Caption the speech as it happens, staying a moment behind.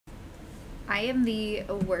I am the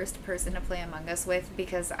worst person to play Among Us with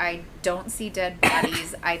because I don't see dead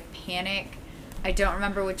bodies. I panic. I don't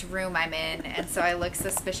remember which room I'm in, and so I look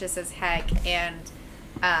suspicious as heck. And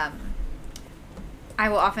I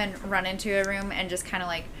will often run into a room and just kind of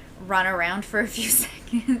like run around for a few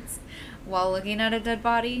seconds while looking at a dead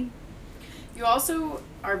body. You also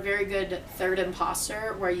are very good third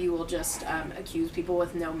imposter, where you will just accuse people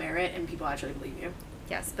with no merit, and people actually believe you.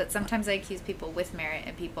 Yes, but sometimes I accuse people with merit,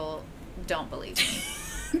 and people don't believe me.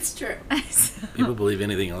 It's true. So. People believe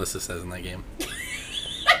anything Alyssa says in that game.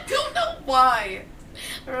 I don't know why.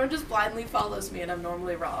 Everyone just blindly follows me, and I'm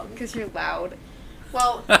normally wrong. Because you're loud.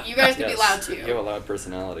 Well, you guys can be loud too. You have a loud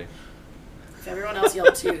personality. If everyone else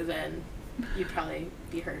yelled too, then you'd probably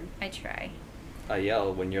be heard. I try. I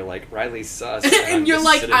yell when you're like, Riley's sus. And you're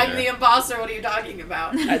like, I'm there. the imposter, what are you talking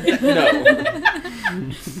about?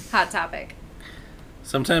 No. Hot topic.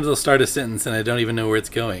 Sometimes I'll start a sentence and I don't even know where it's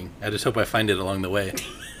going. I just hope I find it along the way.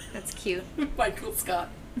 That's cute. Michael Scott.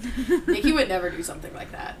 Nikki would never do something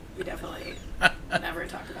like that. We definitely never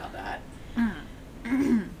talk about that.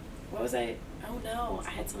 What was I? Oh no, I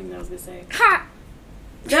had something that I was going to say. Ha!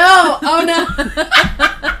 No! Oh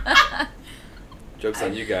no! Joke's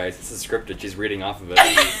on you guys. This is scripted. She's reading off of it.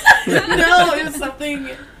 No, it was something...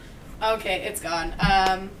 Okay, it's gone.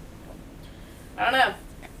 I don't know.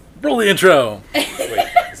 Roll the intro! Wait,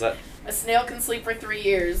 is that... A snail can sleep for 3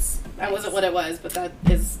 years. That wasn't what it was, but that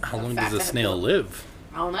is How a long fact does a I have snail built. live?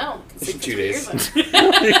 I don't know. It can sleep for 2 3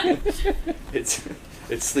 days. years.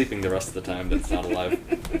 It's sleeping the rest of the time that's not alive.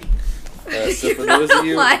 So for those of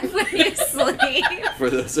you... Live when you sleep.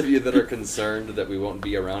 For those of you that are concerned that we won't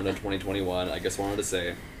be around in 2021, I just wanted to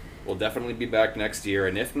say we'll definitely be back next year,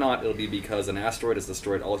 and if not, it'll be because an asteroid has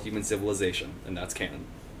destroyed all human civilization, and that's canon.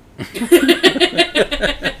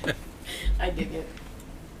 I dig it.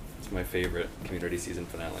 It's my favorite community season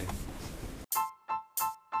finale.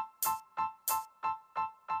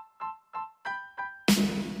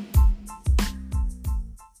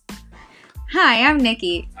 Hi, I'm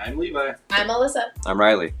Nikki. I'm Levi. I'm Alyssa. I'm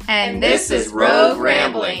Riley. And this is Rogue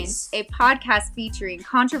Ramblings, a podcast featuring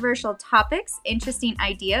controversial topics, interesting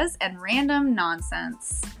ideas, and random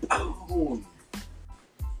nonsense. Oh.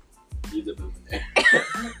 Leave the boom in there.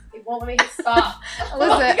 It won't let me stop.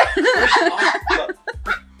 Alyssa.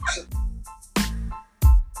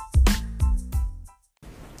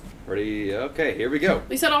 Ready? Okay, here we go.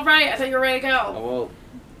 We said all right. I thought you were ready to go. Oh, well.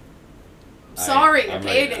 Sorry, I'm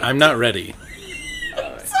okay. ready. I'm not ready.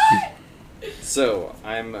 Alright. So,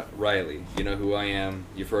 I'm Riley. You know who I am.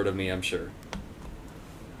 You've heard of me, I'm sure.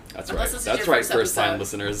 That's Unless right. this is That's your right, first first-time episode.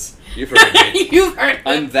 listeners. You've heard of me. You've heard of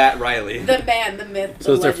I'm that Riley. the man, the myth,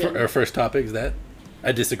 So the it's legend. our first topic, is that?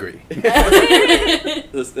 I disagree.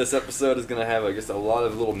 This episode is going to have just a lot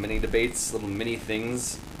of little mini debates, little mini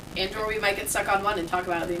things. And or we might get stuck on one and talk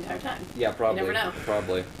about it the entire time. Yeah, probably. You never know.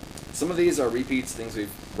 Probably. Some of these are repeats, things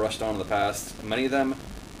we've brushed on in the past. Many of them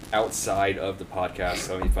outside of the podcast,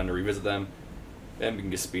 so it'll be fun to revisit them. And we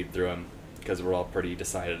can just speed through them, because we're all pretty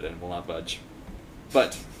decided and will not budge.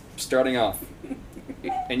 But, starting off,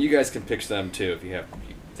 and you guys can pitch them too if you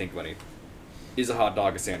think of any. Is a hot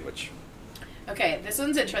dog a sandwich? Okay, this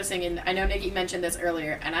one's interesting, and I know Nikki mentioned this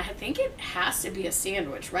earlier, and I think it has to be a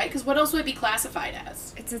sandwich, right? Because what else would it be classified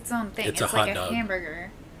as? It's its own thing. It's It's a like hot a dog.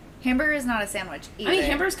 hamburger. Hamburger is not a sandwich either. I mean,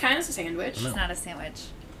 hamburger's kind of a sandwich. No. It's not a sandwich.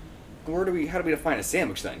 How do we define a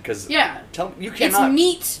sandwich then? Because Yeah. you It's cannot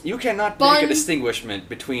meat. you cannot bun. make a distinguishment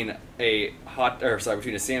between between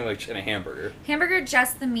a sandwich and a hamburger. Hamburger,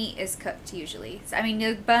 just the meat is cooked usually. So, I mean,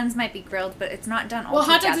 the buns might be grilled, but it's not done all Well,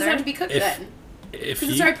 hot together. dogs doesn't have to be cooked If- then. If Because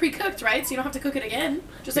it's you, already pre-cooked, right? So you don't have to cook it again.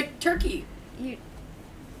 Just like turkey. You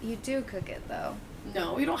do cook it though.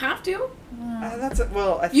 No, you don't have to.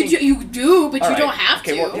 I You do, but All you right. don't have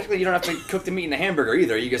Okay, to. well, technically you don't have to cook the meat in a hamburger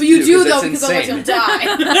either. You just But you do, because though, that's because otherwise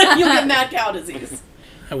insane. you'll die. You'll get mad cow disease.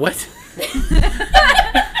 what?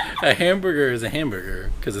 A hamburger is a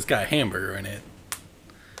hamburger because it's got a hamburger in it.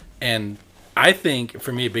 And I think,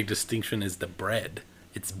 for me, a big distinction is the bread.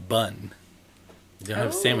 It's bun. You don't have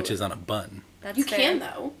Oh. sandwiches on a bun. That's You fair. can,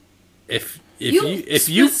 though. If You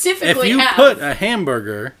you specifically have. put a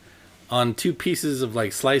hamburger on 2 pieces of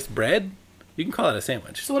like sliced bread, you can call it a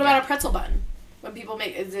sandwich. So what about a pretzel bun? When people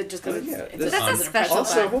make, is it just because Yeah, it's this- a That's a bun? special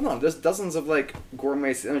Also, bun. hold on. There's dozens of like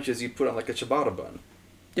gourmet sandwiches you put on like a ciabatta bun.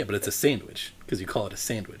 Yeah, but it's a sandwich because you call it a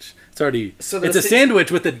sandwich. It's already So the it's a distinct-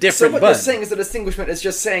 sandwich with a So different what bun. you're saying is the distinguishment is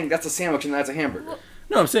just saying that's a sandwich and that's a hamburger.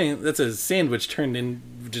 No, I'm saying that's a sandwich turned in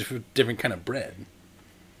just with different kind of bread.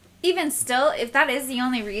 Even still, if that is the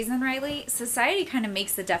only reason, Riley, society kind of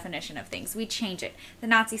makes the definition of things. We change it. The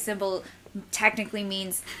Nazi symbol technically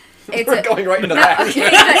means it's We're going right into No, that. okay,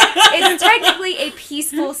 but it's technically a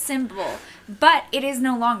peaceful symbol, but it is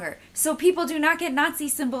no longer. So people do not get Nazi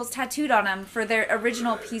symbols tattooed on them for their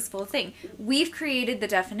original peaceful thing. We've created the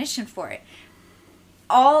definition for it.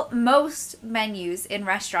 Most menus in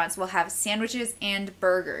restaurants will have sandwiches and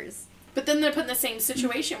burgers. But then they're put in the same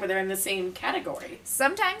situation where they're in the same category.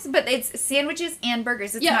 Sometimes, but it's sandwiches and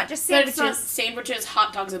burgers. It's not just but sandwiches. it's not sandwiches,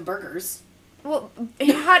 hot dogs, and burgers. Well,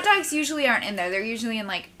 hot dogs usually aren't in there. They're usually in,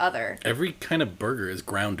 like, other. Every kind of burger is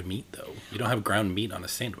ground meat, though. You don't have ground meat on a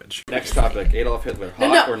sandwich. Next topic: Adolf Hitler,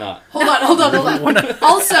 hot or not? Hold on.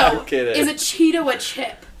 Also, kidding. is a Cheeto a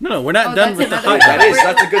chip? No, we're not Oh, done that's with the another hot one.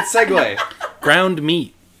 dog. That's a good segue. Ground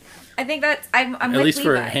meat, I think that's... I'm at with least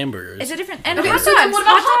for Levi. hamburgers. It's a different... And Okay, hot so then dogs. what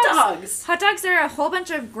about hot dogs? Hot dogs are a whole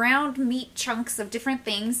bunch of ground meat chunks of different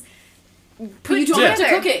things. But you don't have to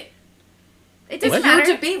cook it. It If doesn't your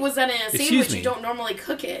matter. debate was that in a Excuse sandwich, me. you don't normally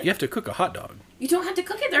cook it. You have to cook a hot dog. You don't have to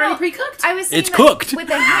cook it. They're No, already pre-cooked. I was saying It's that cooked. with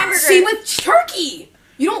a hamburger. Same with turkey.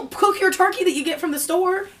 You don't cook your turkey that you get from the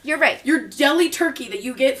store. You're right. Your deli turkey that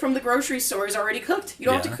you get from the grocery store is already cooked. You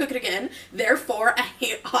don't have Yeah. to cook it again. Therefore, a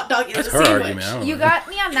hot dog is That's a her sandwich. argument. I don't You know. got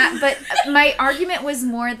me on that, but my argument was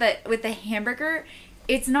more that with the hamburger,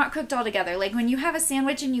 it's not cooked all together. Like when you have a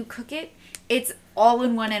sandwich and you cook it, it's all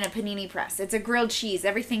in one in a panini press. It's a grilled cheese.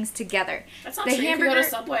 Everything's together. That's not The true. You hamburger- can go to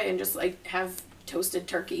Subway and just like have toasted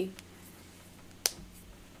turkey.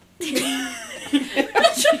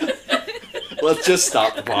 Let's just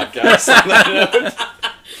stop the podcast. on that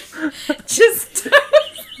Just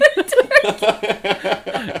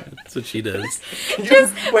That's what she does. note.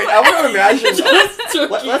 Wait, I want to imagine.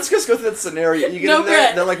 turkey. Let's just go through that scenario. You get No in there,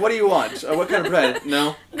 bread. they're like, "What do you want? What kind of bread?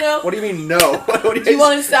 No. No. What do you mean no? What Do you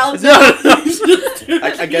want a salad? No, no.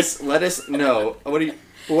 I guess lettuce. No.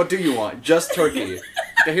 What do you want? Just turkey.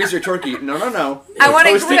 Okay, here's your turkey. No. I want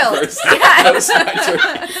it Toast grilled. first. Toast my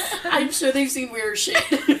turkey. I'm sure they've seen weird shit.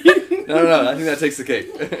 No. I think that takes the cake.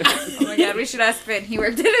 Oh my god, we should ask Finn. He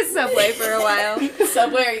worked at a Subway for a while.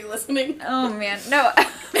 Subway, are you listening? Oh man, no.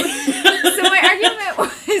 So my argument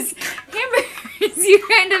was hamburgers. You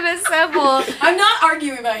kind of assemble I'm not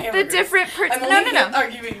arguing about the hamburgers. different I'm No. only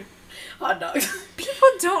arguing hot dogs. People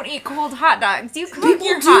don't eat cold hot dogs. You cook People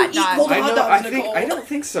your do hot eat dog. cold- I hot know. dogs, Nicole. I don't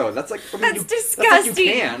think so. That's like. That's That's disgusting. like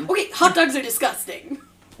you can. Okay, hot dogs are disgusting.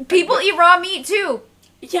 People eat raw meat too.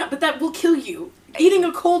 Yeah, but that will kill you. Eating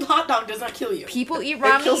a cold hot dog does not kill you. People eat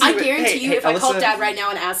raw It kills meat. I you. guarantee Hey, you, if I called Alyssa- Dad right now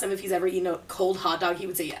and asked him if he's ever eaten a cold hot dog, he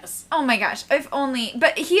would say yes. Oh my gosh, if only.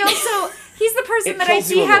 But he's the person It that I kills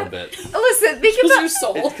see you a little have. bit. Listen, think Kills your about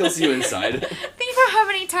soul. It kills you inside. think about how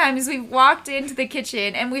many times we've walked into the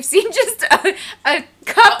kitchen and we've seen just a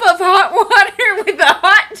cup of hot water with a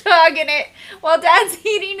hot dog in it while Dad's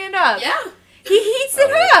heating it up. Yeah. He heats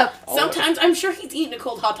it up. Sometimes I'm sure he's eaten a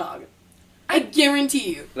cold hot dog. I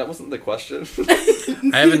guarantee you. That wasn't the question.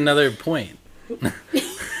 I have another point. I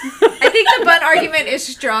think the bun argument is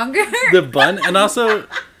stronger. The bun, and also,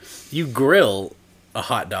 you grill a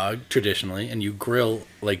hot dog traditionally, and you grill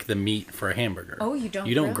like the meat for a hamburger. Oh, you don't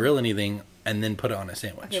You don't grill? grill anything and then put it on a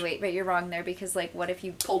sandwich. Okay, wait, but you're wrong there because, like, what if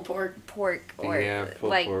you Pulled pork, pork or Yeah, pulled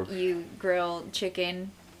like pork. you grill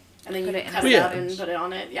chicken? and then you Put it in cut a it out sandwich. and put it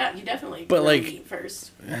on it. Yeah, you definitely But, grill like- meat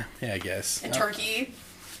first. Yeah, I guess. And turkey.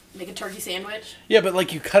 Make a turkey sandwich. Yeah, but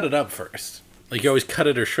like you cut it up first. Like you always cut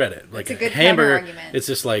it or shred it. Like That's a good hamburger, counter-argument. it's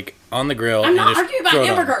just like on the grill. I'm and not just arguing about throw it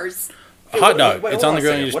on. hamburgers. A hot dog, Wait, it's hold on the a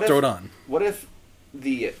grill and you second. just throw it on. What if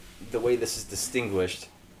the way this is distinguished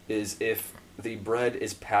is if the bread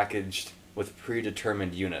is packaged with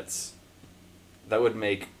predetermined units? That would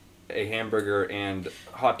make a hamburger and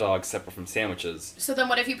hot dog separate from sandwiches. So then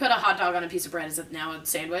what if you put a hot dog on a piece of bread? Is it now a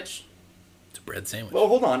sandwich? It's a bread sandwich. Well,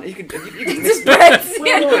 hold on. You can It's mix a bread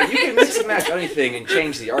wait. You can mix and match anything and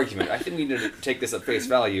change the argument. I think we need to take this at face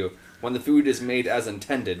value. When the food is made as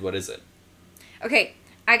intended, what is it? Okay,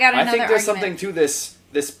 I got I another think there's argument. something to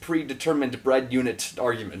this predetermined bread unit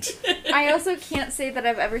argument. I also can't say that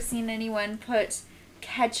I've ever seen anyone put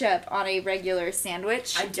ketchup on a regular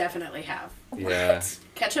sandwich. I definitely have. Yeah.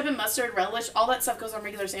 Ketchup and mustard, relish, all that stuff goes on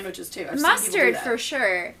regular sandwiches too. I've seen people do Mustard that. for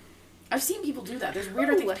sure. I've seen people do that. There's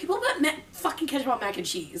weirder Ooh. things. People put fucking ketchup on mac and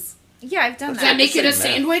cheese. Yeah, I've done Does That's that that. make it a Meth for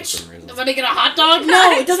sandwich? some reason. Does that make it a hot dog?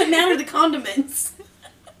 No, it doesn't matter the condiments.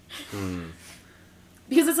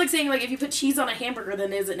 Because it's like saying, like, if you put cheese on a hamburger,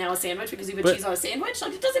 then is it now a sandwich because you put But- cheese on a sandwich?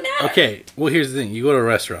 Like, it doesn't matter. Okay, well here's the thing. You go to a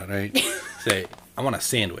restaurant, right? Say, I want a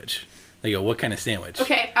sandwich. They go, what kind of sandwich?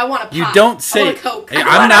 Okay, I want a pop. You don't I say. want a Coke. Hey,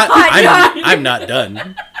 I want a hot dog. I'm not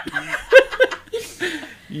done.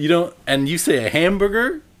 You don't, and you say a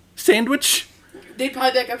hamburger sandwich? They'd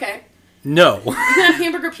probably be like, okay. No, You can have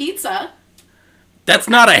hamburger pizza. that's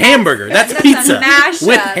not a hamburger. That's That's a pizza mashup.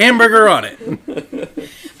 with hamburger on it.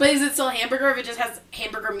 But But is it still a hamburger if it just has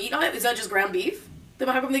hamburger meat on it? Is that just ground beef? Then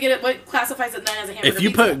how come they get it? What classifies it then as a hamburger? If you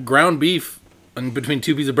pizza? put ground beef in between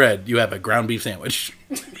 2 pieces of bread, you have a ground beef sandwich.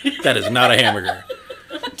 That is not a hamburger.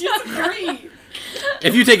 Disagree.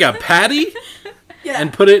 If you take a patty Yeah.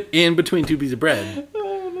 and put it in between 2 pieces of bread,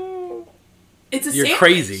 It's a you're sandwich.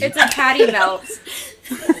 crazy. It's a patty melt.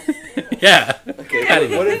 Yeah. Okay, Patty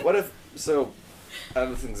what if so? I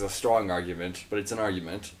don't think it's a strong argument, but it's an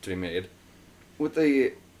argument to be made. With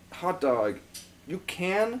a hot dog, you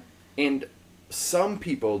can, and some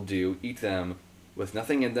people do, eat them with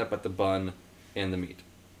nothing in them but the bun and the meat.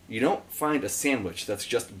 You don't find a sandwich that's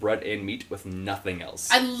just bread and meat with nothing else.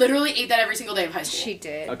 I literally ate that every single day of high school. She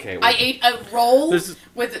did. Okay, I ate a roll This is-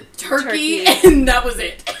 with turkey, Turkey. and that was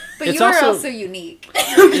it. But It's you are also- also unique.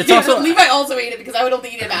 It's Yeah, also- Levi also ate it because I would only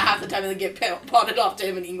eat it about half the time and then get potted off to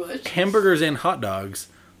him in English. Hamburgers and hot dogs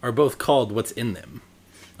are both called what's in them.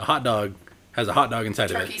 A hot dog has a hot dog inside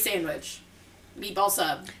Turkey of it. sandwich, meatball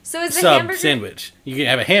sub. So is the Sub hamburger sandwich. You can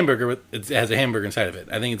have a hamburger with it has a hamburger inside of it.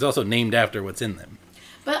 I think it's also named after what's in them.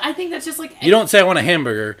 But I think that's just like You don't say I want a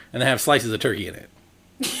hamburger and then have slices of turkey in it.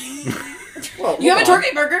 well, You have a hold on.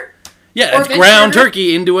 turkey burger. Yeah, Or it's veggie ground burger.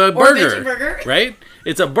 turkey into a Or burger, veggie burger. right?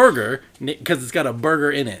 It's a burger because it's got a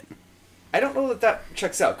burger in it. I don't know that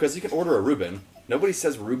checks out because you can order a Reuben. Nobody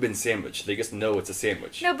says Reuben sandwich. They just know it's a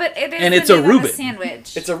sandwich. No, but it is And the it's a name of Reuben.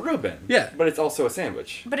 sandwich. It's a Reuben. Yeah. But it's also a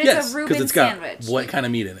sandwich. but it's Yes, a Reuben it's got sandwich. what kind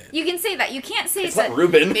of meat in it? You can say that. You can't say It's it's, not a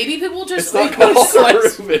Reuben. Maybe people just It's not we called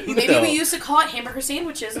used to- Reuben. Maybe No. we used to call it hamburger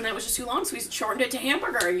sandwiches, and that was just too long, so we shortened it to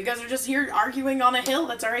hamburger. You guys are just here arguing on a hill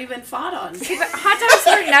that's already been fought on. But hot dogs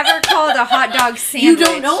were never called a hot dog You sandwich.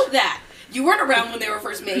 don't know that. You weren't around when they were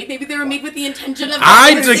first made. Maybe they were made with the intention of.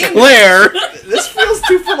 I hamburger sandwich. declare. This feels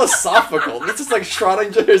too philosophical. This is like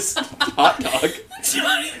Schrodinger's hot dog.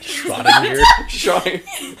 Schrodinger. Schroding.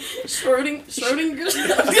 Schrodinger's.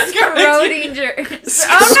 Schrodinger.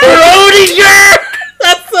 Schrodinger.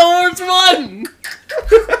 That's the worst one.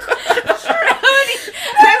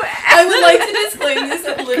 I would like to disclaim this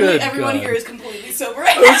that literally Good everyone God. here is completely sober.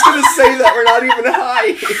 I was gonna say that we're not even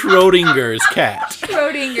high. Schrodinger's cat.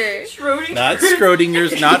 Schrodinger. Schrodinger's. Not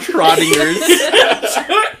Schrodinger's, not Schrodinger's.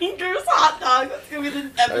 Schrodinger's hot dog. That's gonna be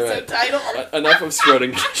the episode Alright. title. Enough of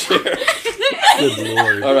Schrodinger's here. Good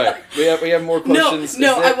lord. All right, we have more questions.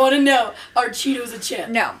 No, Is I it- want to know: are Cheetos a chip?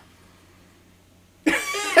 No.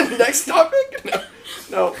 Next topic.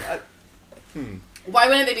 No. Why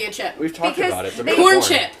wouldn't they be a chip? We've talked Because about it. They're they- made of Corn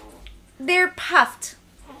chip. They're puffed.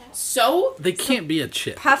 So They can't be a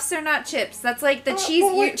chip. Puffs are not chips. That's like the Oh, cheese.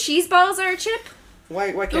 well, wait. Cheese balls are a chip.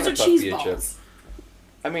 Why can't those a are puff cheese be a chip? balls.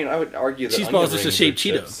 I mean, I would argue that Cheese onion balls is just rings are shaped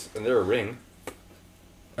Cheetos. chips, and they're a ring.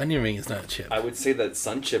 Onion ring is not a chip. I would say that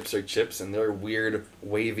sun chips are chips, and they're weird,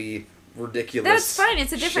 wavy, ridiculous. That's fine.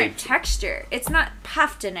 It's a different shaped- texture. It's not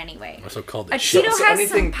puffed in any way. Also called A a So, chip. Cheeto so has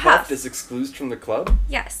anything some puffed puff. is excluded from the club.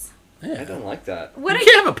 Yes. I Yeah. don't like that. What You I-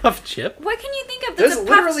 can't have a puffed chip. What can you think of There's that's a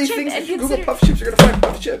literally puffed chip things and if you Google considered? puff chips, you're gonna find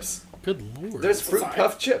puff chips. Good lord. There's fruit Sorry.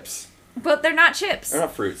 puff chips. But they're not chips. Or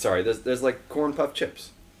not fruit. Sorry. There's like corn puff chips.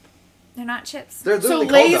 They're not chips. They're So literally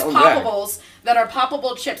Lay's called that on poppables that are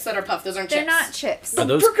poppable chips that are puffed. Those aren't They're chips. not chips. Are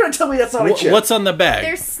those- You're gonna tell me that's not a chip. What's on the bag?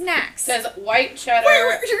 They're snacks. Says white cheddar,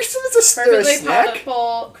 Wait, you're saying it's they're a perfectly snack?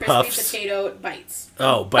 poppable, crispy Puffs. potato bites.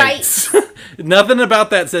 Oh, bites. Nothing about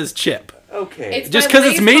that says chip. Okay. It's Just by because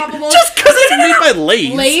it's Lay's made, poppable- just because it's made by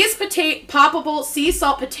Lay's. Lay's poppable sea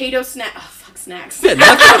salt potato snack. Oh fuck, snacks. Yeah,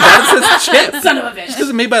 nothing about it says chip. Son of a bitch. Just because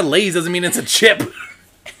it's made by Lay's doesn't mean it's a chip.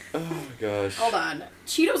 Oh my gosh. Hold on.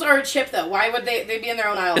 Cheetos are a chip though. Why would they be in their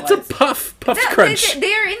own aisle? It's a Liz? puff No, crunch.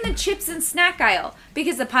 They're in the chips and snack aisle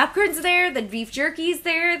because the popcorn's there, the beef jerky's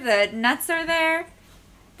there, the nuts are there.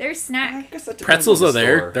 They're I snack. guess that depends Pretzels on are the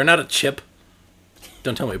there. store. They're not a chip.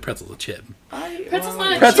 Don't tell me a pretzel's a chip. Pretzel's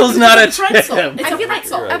not a Pretzel's chip. not It's a pretzel. chip. It's I a feel like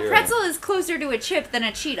pretzel. You're right, a you're pretzel is closer to a chip than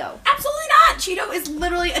a Cheeto. Absolutely not. Cheeto is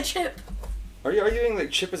literally a chip. Are you arguing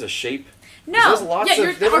that chip is a shape? No. There's lots Yeah,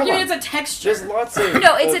 of. you're hold arguing on. it's a texture. There's lots of.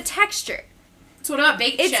 No, it's a texture. So what about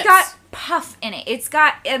baked It's chips? got puff in it. It's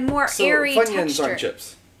got a more So airy Funyuns texture. aren't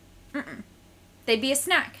chips. They'd be a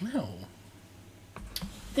snack. No.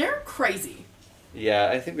 They're crazy. Yeah,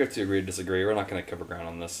 I think we have to agree to disagree. We're not going to cover ground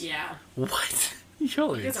on this. Yeah. What?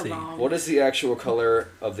 Y'all are You guys are insane. wrong. What is the actual color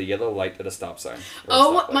of the yellow light at a stop sign? Or a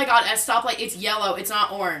Oh stoplight? my god, at a stoplight, it's yellow. It's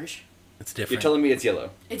not orange. It's different. You're telling me it's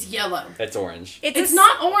yellow. It's yellow. It's orange. It's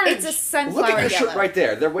not orange. It's a Look sunflower at your yellow. shirt right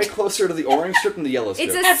there. They're way closer to the orange strip than the yellow strip.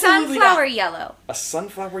 It's a Absolutely sunflower not. yellow. A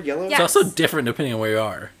sunflower yellow? Yeah. It's also different depending on where you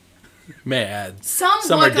are. May I add. Some are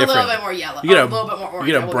look a little different. bit more yellow. You get a little bit more orange.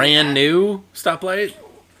 You I get a will brand admit new stoplight.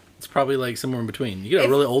 It's probably like somewhere in between. You get a If-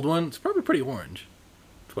 really old one. It's probably pretty orange.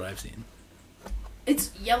 That's what I've seen. that.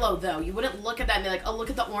 It's yellow though. You wouldn't look at that and be like, "Oh, look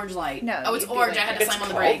at the orange light." No, Oh, it's you'd be orange. like, I had to It's slam on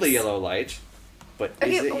the called brakes. the yellow light, but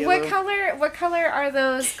Okay, is it yellow? what color are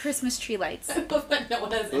those Christmas tree lights? No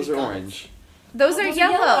one has Those any are colors. orange. Those are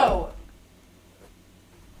yellow.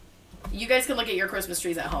 You guys can look at your Christmas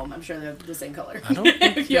trees at home. I'm sure they're the same color. I don't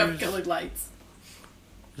think If you have there's- colored lights.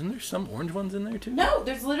 Isn't there some orange ones in there too? No,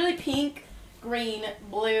 there's literally pink, green,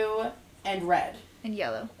 blue, and red, And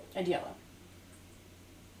yellow. and yellow.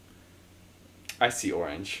 I see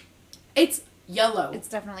orange. It's yellow. It's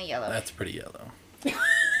definitely yellow. That's pretty yellow.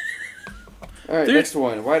 All right, There- next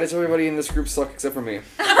one. Why does everybody in this group suck except for me?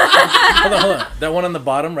 Hold on. That one on the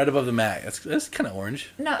bottom, right above the mat. That's kind of orange.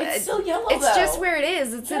 No, It's still yellow, It's though. just where it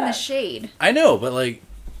is. It's in Yeah. the shade. I know, but like,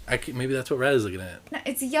 maybe that's what Red is looking at. No,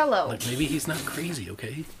 it's yellow. Like maybe he's not crazy,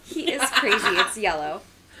 okay? He is crazy. It's yellow.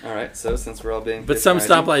 All right, so since we're all being But some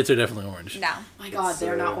patronizing, stoplights are definitely orange. No. My God, Let's,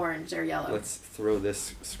 they're not uh, orange. They're yellow. let's throw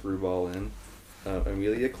this screwball in.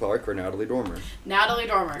 Amelia Clark or Natalie Dormer? Natalie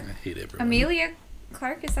Dormer. I hate everyone. Amelia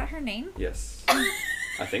Clark, is that her name? Yes,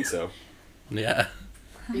 I think so. Yeah.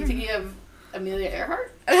 Are you thinking of Amelia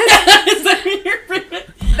Earhart? Is that who you're bringing?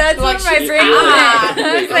 That's Like what my she- brain Ah. went.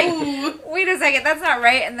 I was like, Ooh. wait a second, that's not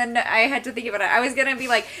right. And then I had to think about it. I was gonna be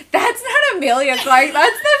like, that's not Amelia Clark.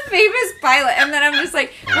 That's the famous pilot. And then I'm just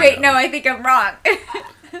like, wait, no, I think I'm wrong.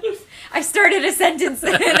 I started a sentence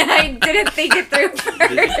and I didn't think it through first.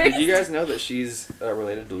 Did you guys know that she's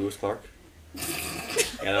related to Lewis Clark?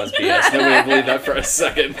 Yeah, that was BS. Nobody would believe that for a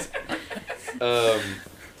second.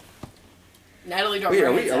 Natalie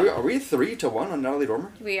Dormer. Wait, hands down. are we 3-1 on Natalie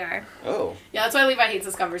Dormer? We are. Oh, Yeah, that's why Levi hates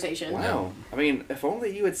this conversation. wow. I mean, if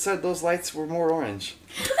only you had said those lights were more orange.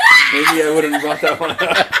 Maybe I wouldn't have brought that one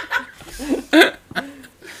up.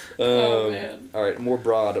 Oh, man. All right, more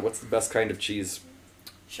broad. What's the best kind of cheese?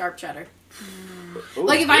 Sharp cheddar. Ooh,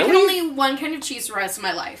 Like, if I could really? only one kind of cheese for the rest of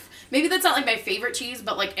my life. Maybe that's not, like, my favorite cheese,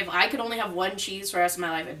 but, like, if I could only have one cheese for the rest of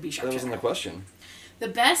my life, it'd be sharp That wasn't the cheddar. question. The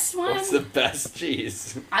best one? What's the best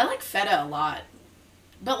cheese? I like feta a lot.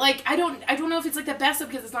 But, like, I don't know if it's, like, the best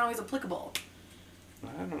because it's not always applicable.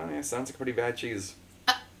 I don't know. It sounds like a pretty bad cheese.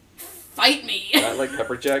 Fight me! I like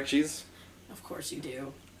pepper jack cheese. Of course you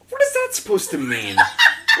do. What is that supposed to mean?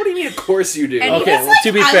 What do you mean? Of course you do. And Okay, That's well,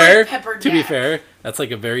 to be like- I fair, like pepper to be jack. fair, that's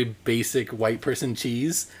like a very basic white person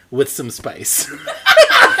cheese with some spice.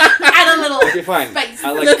 Add a little Okay, fine. spice.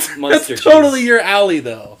 I like that's Munster that's totally cheese. your alley,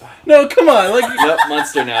 though. No, come on. Like, Nope,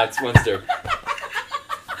 Munster now. It's Munster.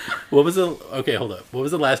 what was the? Okay, hold up. What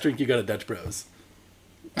was the last drink you got at Dutch Bros?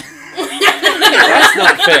 That's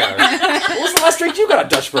not fair. What was the last drink you got at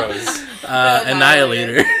Dutch Bros?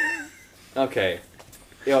 Annihilator. Okay.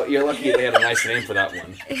 Yo, you're lucky they had a nice name for that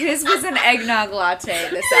one. His was an eggnog latte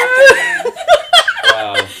this afternoon.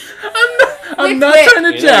 Wow. I'm With not whip. trying to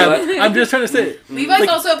You know jab. what? I'm just trying to say. Levi's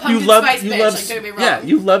also a pumpkin spice bitch, like, don't get me wrong. Yeah,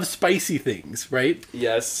 you love spicy things, right?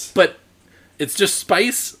 Yes. But it's just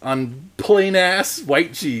spice on plain ass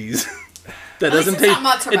white cheese. That At least doesn't it's not taste.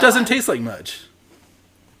 mozzarella. It doesn't taste like much.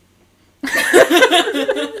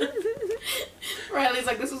 Riley's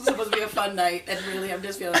like, this was supposed to be a fun night, and really, I'm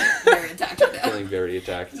just feeling very attacked right now. Feeling very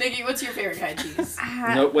attacked. Nikki, what's your favorite kind of cheese?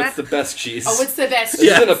 No, what's the best cheese? Oh, what's the best This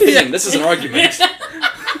cheese? is an opinion. Yeah. This is an argument.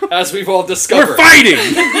 As we've all discovered. We're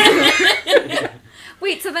fighting.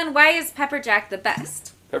 Wait, so then why is pepper jack the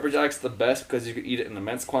best? Pepper jack's the best because you can eat it in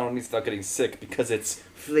immense quantities without getting sick because it's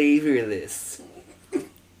flavorless.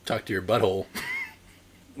 Talk to your butthole.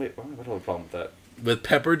 Wait, what do I have a problem with that? With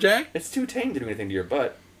pepper jack? It's too tame to do anything to your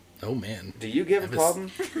butt. Oh man. Do you give a That was-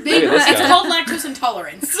 problem? Big, Look at this it's guy. called lactose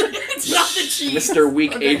intolerance. It's not the cheese. Mr.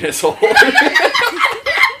 Weak Anus Hole.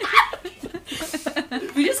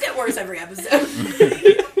 We just get worse every episode.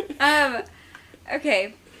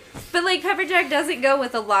 Okay. But like pepper jack doesn't go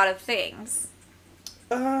with a lot of things.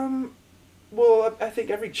 Well, I think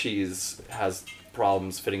every cheese has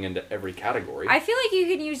problems fitting into every category. I feel like you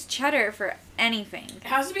can use cheddar for anything. It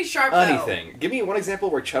has to be sharp, though. Anything. Give me one example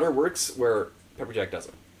where cheddar works where pepper jack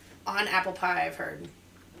doesn't. On apple pie, I've heard.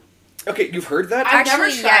 Okay, you've heard that? I've never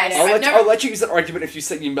Actually, tried yes. it. I'll let you use that argument if you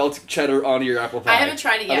say you melt cheddar onto your apple pie. I haven't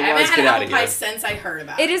tried it yet. I Otherwise, haven't get had outta apple pie here. since I heard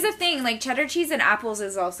about It is a thing. Like cheddar cheese and apples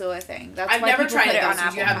is also a thing. That's I've why never people tried put it, it on though,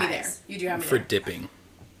 so you apple have me there. pies. You do have me For there. dipping.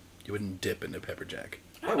 You wouldn't dip into pepper jack.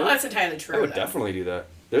 I don't know that's entirely true, I would though. definitely do that.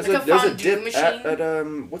 There's Like a a there's a fondue dip machine?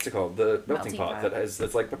 at what's it called? The melting Melting pot pot. that's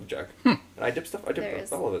like pepper jack. And I dip stuff. I There dip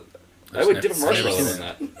is. all of it. I I've would never dip a seen marshmallow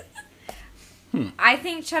it. in that. I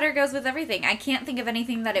think cheddar goes with everything. I can't think of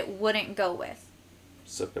anything that it wouldn't go with.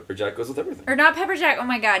 So pepper jack goes with everything. Or not pepper jack. Oh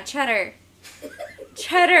my god, cheddar.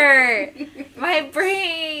 Cheddar. My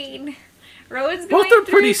brain. Rowan's going Both are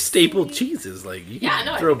through pretty a staple scene. cheeses. Like you Yeah, can I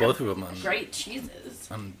know, I throw think both of them on Great cheeses.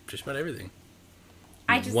 on just about everything.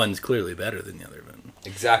 One's clearly better than the other, but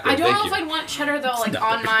Exactly. I don't thank know if you. I'd want cheddar though, like not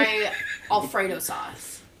on my Alfredo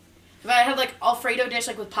sauce. If I had like Alfredo dish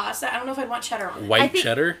like with pasta, I don't know if I'd want cheddar on it. white think-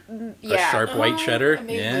 cheddar, yeah. a sharp white cheddar.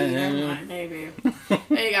 Maybe, Yeah, yeah, never yeah. mind, maybe.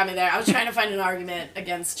 You got me there. I was trying to find an argument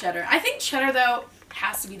against cheddar. I think cheddar though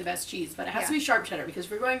has to be the best cheese, but it has to Yeah. be sharp cheddar because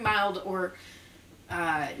if we're going mild or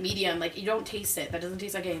medium, like you don't taste it. That doesn't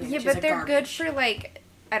taste like anything. Yeah, It tastes but like they're garbage. good for like,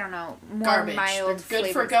 I don't know, more Garbage. mild They're good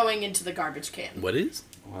for flavors. going into the garbage can. What is?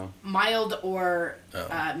 Wow. Mild or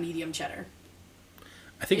Oh. medium cheddar.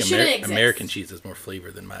 I think It shouldn't exist. American cheese has more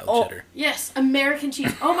flavor than mild Oh, cheddar. yes, American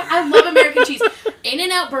cheese. Oh my, I love American cheese.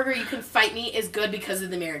 In-N-Out Burger, you can fight me, is good because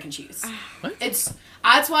of the American cheese. What? That's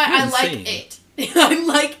why You're I like insane. it. I'm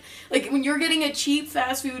like when you're getting a cheap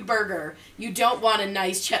fast food burger, you don't want a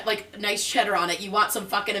nice nice cheddar on it. You want some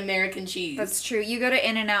fucking American cheese. That's true. You go to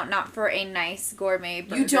In-N-Out not for a nice gourmet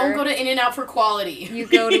burger. You don't go to In-N-Out for quality. You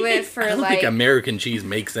go to it for I don't like. think American cheese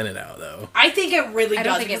makes In-N-Out though. I think it really I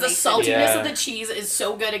don't does think it because the makes saltiness sense. of Yeah. the cheese is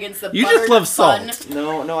so good against the You buttered just love bun.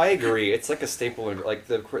 salt. No, I agree. It's like a staple. Like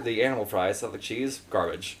the animal fries, not the cheese,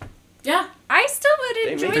 garbage. Yeah. I still would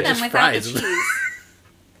They enjoy make them just without fries. the cheese.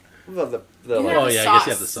 The You like, have Oh the yeah, I guess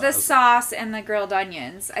you have the sauce. sauce. The sauce and the grilled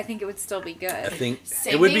onions. I think it would still be I good. think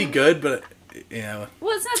Same it would be thing. good, but you know,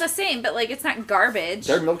 Well, it's not the same, but like it's not garbage.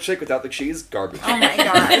 their milkshake without the cheese, garbage. Oh my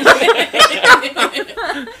god.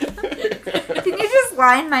 Can you just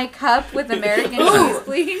line my cup with American cheese,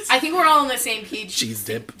 please? I think we're all on the same page. cheese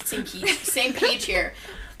dip. Same page here.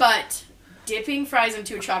 But dipping fries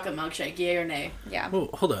into a chocolate milkshake, yay or nay? Yeah. Oh,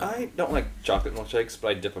 hold on. I don't like chocolate milkshakes, but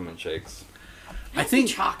I dip them in shakes. I Has to be think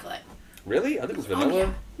chocolate. Really? I think it was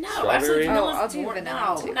vanilla. No, Strawberry? absolutely. Oh, vanilla's I'll do more-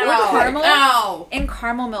 vanilla no, too. No, Or caramel? No. In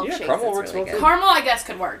caramel milkshakes, Yeah, caramel that's works really well, good. too. Caramel, I guess,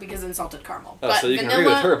 could work because in salted caramel. Oh, but so you can vanilla,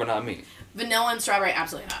 agree with her, but not me. vanilla and strawberry,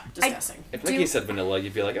 absolutely not. Disgusting. If Nikki said vanilla,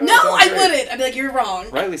 you'd be like, oh, No, that sounds I great. wouldn't. I'd be like, you're wrong.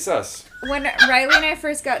 Riley sus. When Riley and I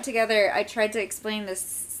first got together, I tried to explain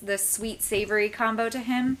this sweet savory combo to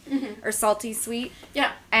him, or salty sweet,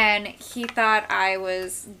 Yeah. and he thought I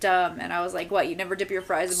was dumb, and I was like, "What? You never dip your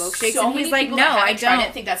fries in milkshakes?" So and many he's like, people "No, that I haven't tried don't."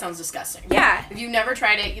 it think that sounds disgusting. Yeah. If you've never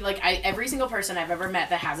tried it, every single person I've ever met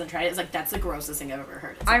that hasn't tried it is like, that's the grossest thing I've ever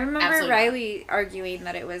heard. It's I like, remember absolutely not. Riley arguing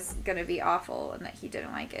that it was gonna be awful and that he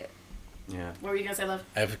didn't like it. Yeah. What were you gonna say, love?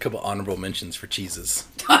 I have a couple honorable mentions for cheeses.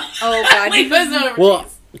 Oh god. Like, that's not over Well,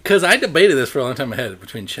 cheese. because I debated this for a long time ahead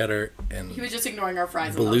between cheddar and He was just ignoring our fries.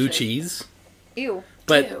 and blue milkshake. cheese, Ew.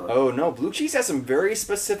 but Ew. Oh no, blue cheese has some very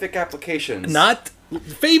specific applications. not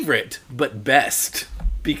favorite, but best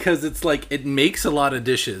because it's like it makes a lot of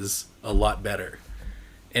dishes a lot better,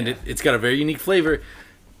 and it's got a very unique flavor.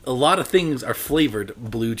 A lot of things are flavored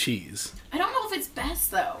blue cheese. I don't know if it's best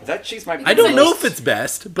though. That cheese might be. I don't the know most- if it's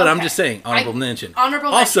best, but I'm Okay. just saying honorable mention. Honorable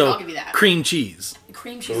mention, Also, I'll give you that. cream cheese.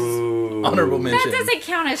 Cream cheese. Ooh. Honorable That mention. doesn't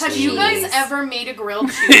count as Have cheese. you guys ever made a grilled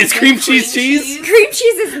cheese? Is cream with cheese cheese? Cream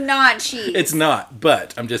cheese is not cheese. It's not,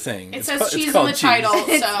 but I'm just saying. It it's says ca- it's cheese on called the title,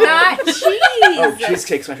 It's so not cheese. Oh,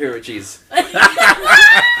 cheesecake's my favorite cheese.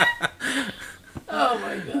 Oh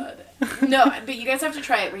my god. No, but you guys have to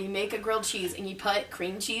try it where you make a grilled cheese and you put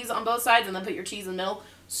cream cheese on both sides and then put your cheese in the middle.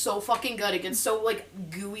 So fucking good. It gets so like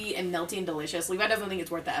gooey and melty and delicious. Levi doesn't think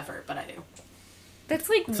it's worth the effort, but I do. That's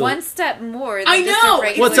like So- one step more than I just know! a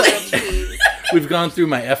regular What's a- grilled cheese. We've gone through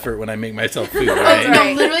my effort when I make myself food, That's right?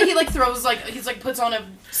 right. No, literally he like throws like he's like puts on a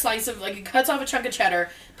slice of like he cuts off a chunk of cheddar,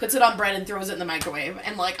 puts it on bread and throws it in the microwave.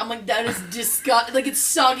 And like I'm like that is disgusting. Like it's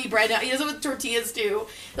soggy bread now. He does it with tortillas too.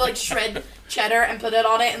 They like shred cheddar and put it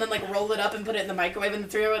on it and then like roll it up and put it in the microwave and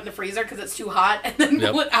throw it in the freezer because it's too hot and then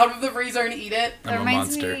Yep. pull it out of the freezer and eat it. That I'm a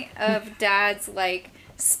reminds monster. me of Dad's like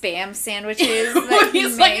spam sandwiches that he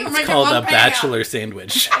He's like, makes. "Make It's called one a pan." bachelor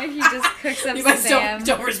sandwich. He just cooks up You guys spam.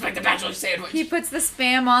 don't respect the bachelor sandwich. He puts the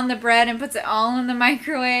spam on the bread and puts it all in the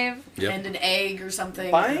microwave. Yep. And an egg or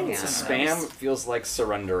something. Buying Yeah. spam feels like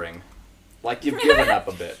surrendering. Like you've given up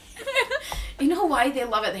a bit. You know why they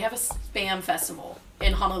love it? They have a spam festival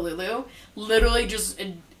in Honolulu. Literally just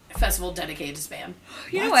a festival dedicated to spam.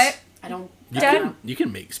 You know what? I don't. You Dad- can, you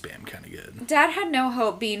can make spam kind of good. Dad had no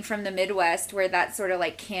hope being from the Midwest where that sort of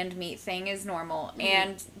like canned meat thing is normal.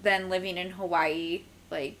 And then living in Hawaii,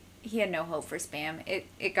 like he had no hope for spam.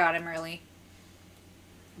 It got him early.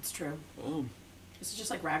 It's true. Oh. This is just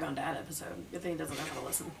like Rag on Dad episode. Good thing he doesn't know how to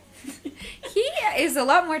listen. He is a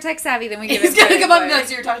lot more tech savvy than we give him He's gonna credit come up and be for. like,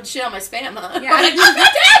 so you're talking shit on my spam, huh? Yeah. I'm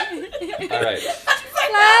like, Dad! All right.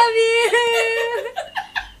 Love you.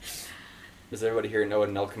 Does everybody here know what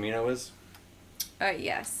an El Camino is?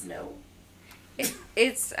 Yes. No.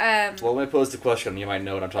 It's Well, let me pose the question. You might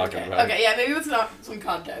know what I'm talking Okay. about. Okay, yeah, maybe with some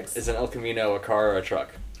context. Is an El Camino a car or a truck?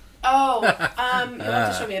 Oh, you'll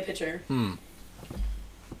have to show me a picture.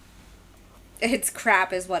 It's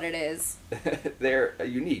crap is what it is. They're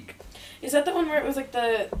unique. Is that the one where it was like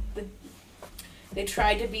the they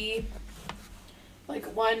tried to be like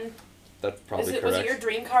one? That's probably Was it correct. your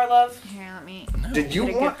dream car, love? Here, let me. No. Did you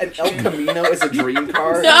Get a want good an El picture. Camino as a dream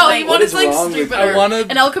car? No, he What wanted is like wrong with stupider. I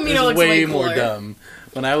wanted An El Camino this looks way way more cooler. dumb.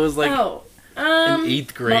 When I was like in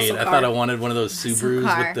 8th grade, muscle I car. thought I wanted one of those Subarus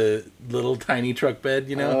car. with the little tiny truck bed,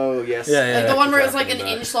 you know? Oh yes. Yeah, yeah. Like the one where it's like Talking an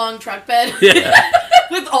about. inch long truck bed. Yeah.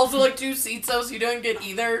 With also like 2 seats so you don't get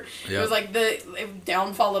either. It Yeah. was like the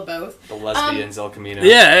downfall of both. The lesbians El Camino.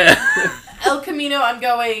 Yeah. El Camino, I'm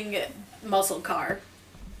going muscle car.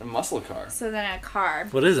 A muscle car. So then a car.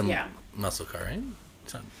 What is a Yeah. muscle car, right?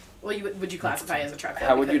 It's not- Well, would you classify as a truck? though?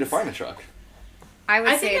 How would you Because define a truck? I would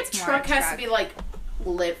I say think it's a more truck has to be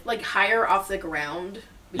like higher off the ground.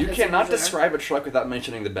 You because cannot things are- describe a truck without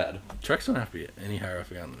mentioning the bed. Trucks don't have to be any higher off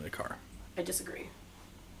the ground than a car. I disagree.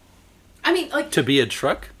 I mean, like To be a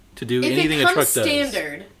truck? To do if anything it a truck comes does.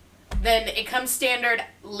 standard, then it comes standard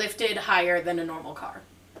lifted higher than a normal car.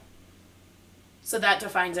 So that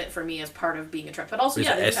defines it for me as part of being a truck. But also, Is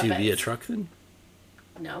yeah, an they have SUV a beds. truck then?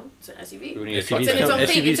 No, it's an SUV. We need a SUVs truck It's in its bed. own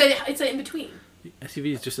thing. SUVs It's an in between.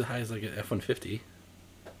 SUV is just as high as like an F-150.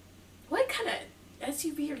 What kind of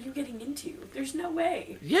SUV are you getting into? There's no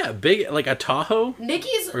way. Yeah, big, like a Tahoe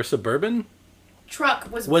Nikki's or Suburban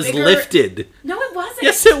truck was bigger. lifted. No, it wasn't.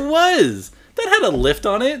 Yes, it was. That had a lift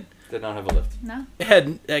on it. Did not have a lift. No, It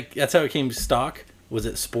had, like, that's how it came stock. Was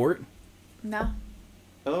it Sport? no.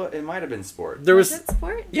 Oh, it might have been sport. There Was was, it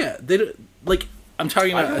sport? yeah, they like, I'm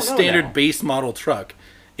talking I about don't a know standard now. base model truck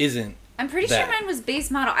isn't. I'm pretty That. sure mine was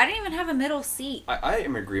base model. I didn't even have a middle seat. I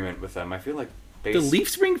am in agreement with them. I feel like base. The leaf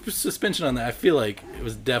spring suspension on that, I feel like it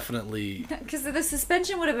was definitely. Because the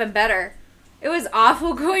suspension would have been better. It was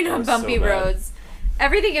awful going on was so bumpy bad. roads.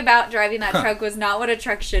 Everything about driving that truck was not what a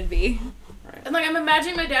truck should be. And like I'm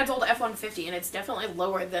imagining my dad's old F-150, and it's definitely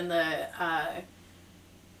lower than the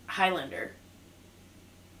Highlander.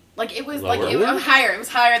 Like it was like it Lower? was higher. It was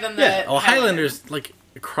higher than the Yeah, well, Highlander. Highlander's like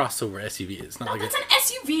a crossover SUV. It's not No, like that's a. an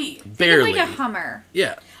SUV. Barely. Like a Hummer.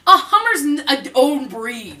 Yeah. A Hummer's an own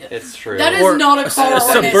breed. It's true. That is Or not a car. a or an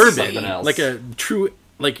Suburban. SUV. Something else. Like a true,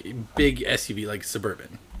 like, big SUV, like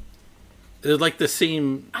Suburban. They're like the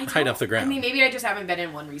same I height don't- off the ground. I mean, maybe I just haven't been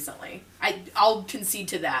in one recently. I'll concede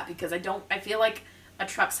to that because I feel like a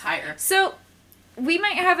truck's higher. So, we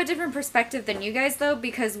might have a different perspective than you guys, though,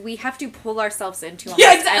 because we have to pull ourselves into almost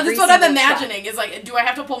Yeah, exactly. every That's what I'm single truck. imagining. Is like, do I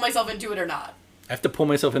have to pull myself into it or not? I have to pull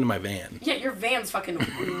myself into my van. Yeah, your van's fucking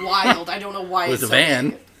wild. I don't know why Well, it's it's so a van.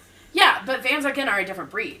 big. Yeah, but vans again are a different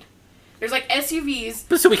breed. There's like SUVs,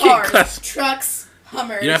 But so we can't cars, class- trucks,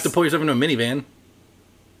 Hummers. You don't have to pull yourself into a minivan.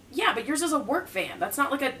 Yeah, but yours is a work van. That's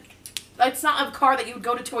not like a. It's not a car that you would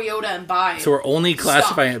go to Toyota and buy. So we're only Stop.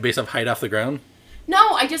 classifying it based off height off the ground?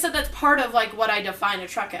 No, I just said that's part of like what I define a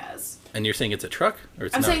truck as. And you're saying it's a truck? Or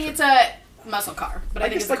it's I'm not saying a it's truck? a muscle car, but I, I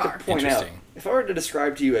think just it's a like car. to point out, Interesting. if I were to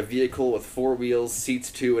describe to you a vehicle with 4 wheels,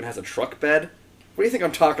 seats 2, and has a truck bed, what do you think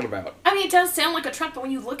I'm talking about? I mean, it does sound like a truck, but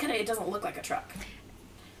when you look at it, it doesn't look like a truck.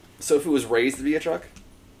 So if it was raised to be a truck?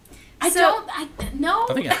 I I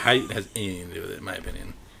don't think height has anything to do with it, in my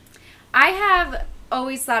opinion. I have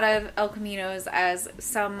always thought of El Caminos as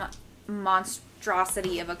some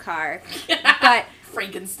monstrosity of a car. But,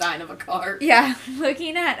 Frankenstein of a car. yeah,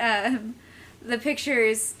 looking at the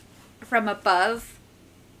pictures from above,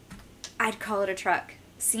 I'd call it a truck.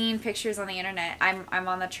 Seeing pictures on the internet, I'm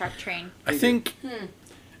on the truck train. I think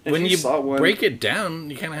If when you saw one, break it down,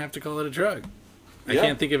 you kind of have to call it a truck. I Yeah.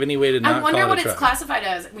 can't think of any way to not I wonder call it what a it's truck. classified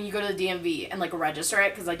as when you go to the DMV and like register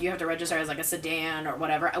it, because like you have to register as like a sedan or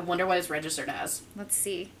whatever. I wonder what it's registered as. Let's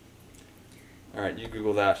see. Alright, you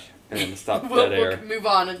Google that and then stop We'll dead air. move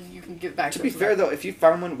on and you can get back to To be us. fair though, if you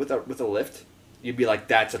found one with a lift, you'd be like,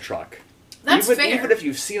 that's a truck. That's even, fair. Even if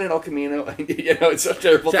you've seen an El Camino, you know, it's a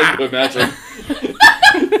terrible thing to imagine.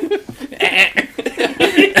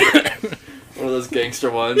 One of those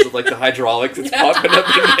gangster ones with like the hydraulics that's popping up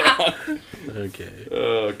and down. Okay.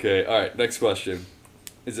 Okay, alright, next question.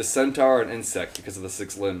 Is a centaur an insect because of the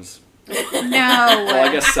 6 limbs? No. Well,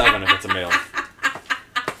 I guess 7 if it's a male.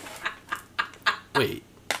 Wait.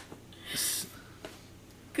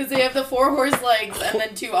 Because they have the 4 horse legs and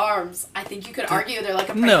then 2 arms. I think you could argue they're like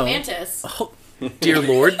a praying No. mantis. Oh, dear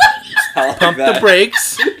Lord. I like Pump that. the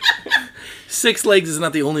brakes. 6 legs is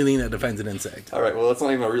not the only thing that defines an insect. Alright, well, that's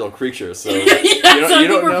not even a real creature, so Yeah, you so I don't think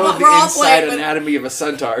know we're the all inside playing with- anatomy of a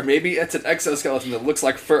centaur. Maybe it's an exoskeleton that looks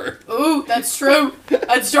like fur. Ooh, that's true.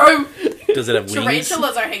 That's true. Does it have wings?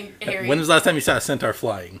 Tarantulas are hairy. When was the last time you saw a centaur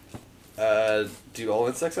flying? Do all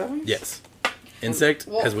insects have wings? Yes. Insect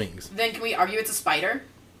Well, has wings. Then can we argue it's a spider?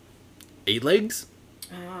 8 legs?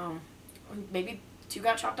 Oh. Maybe 2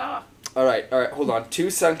 got chopped off. All right, hold on. 2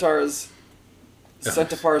 centaurs.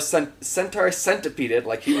 Centaur centipeded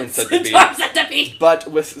like human centipede, Centaur centipede.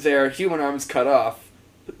 but with their human arms cut off,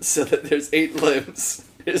 so that there's 8 limbs.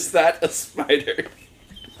 Is that a spider?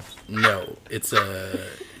 No, it's a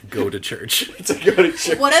go to church. It's a go to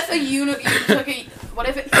church. What if you took a... What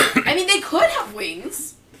if it... I mean, they could have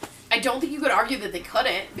wings. I don't think you could argue that they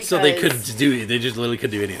couldn't. Because, So they couldn't do. They just literally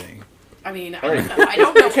could do anything. I mean, I Alright. don't know. I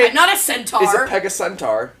don't know. Okay. I'm not a centaur. Is a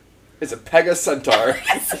pegacentaur? Is a pegacentaur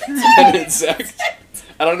an insect?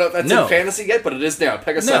 I don't know if that's No. in fantasy yet, but it is now.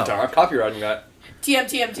 Pegacentaur. No. I'm copywriting that. TM,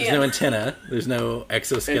 TM, There's no TM. antenna. There's no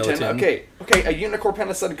exoskeleton. Antenna. Okay. A unicorn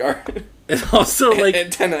penacentaur. It also like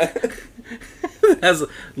Antenna. has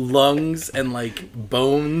lungs and like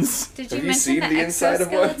bones. Did Have you you mention seen the the inside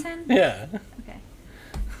of one? exoskeleton? Yeah. Okay.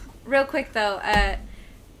 Real quick though,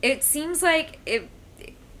 it seems like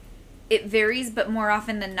it varies, but more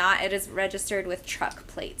often than not, it is registered with truck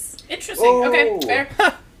plates. Interesting. Oh. Okay, fair.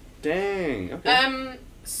 Dang. Okay.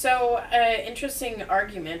 So, interesting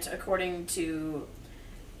argument according to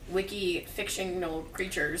wiki fictional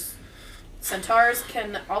creatures. Centaurs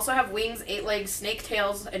can also have wings, 8 legs, snake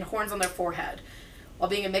tails, and horns on their forehead. While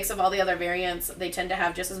being a mix of all the other variants, they tend to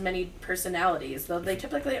have just as many personalities, though they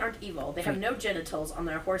typically aren't evil. They have no genitals on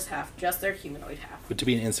their horse half, just their humanoid half. But to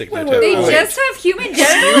be an insect, Wait, no wait, They toes. wait. just have human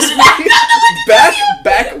genitals.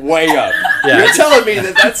 back way up. Yeah. You're telling me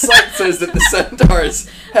that site says that the centaurs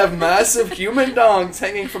have massive human dongs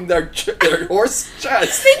hanging from their horse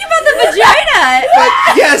chest. Think about the vagina.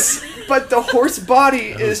 But yes, but the horse body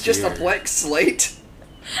is just a dear. blank slate.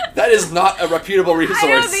 That is not a reputable resource. I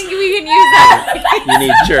don't think we can use that. You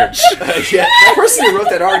need church. Yeah, the person who wrote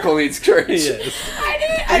that article needs church. Yes.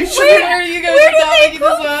 Are you sure? Where are you guys Where not did they making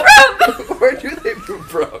this come up? from? Where do they move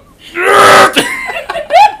from?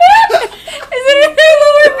 Is it in their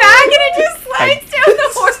lower back and it just slides down the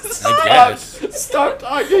horse's I back? guess. Stop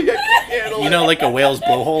talking. I can't handle You know, like a whale's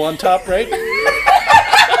blowhole on top, right?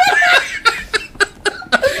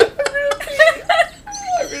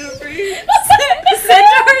 I'm gonna breathe.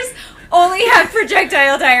 Centaurs only have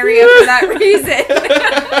projectile diarrhea for that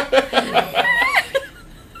reason.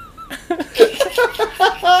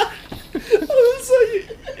 So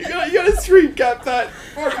you gotta screen cap that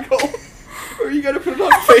article, or you gotta put it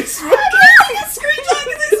on Facebook. Screenshot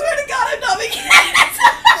because I swear to God I'm not making it.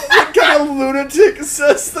 What kind of lunatic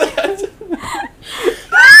says that? Their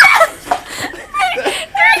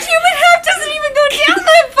human half doesn't even go down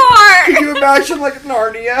that far. Can you imagine like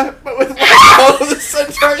Narnia, but with like all of the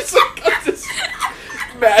centaurs that got this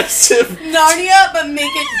massive? Narnia, but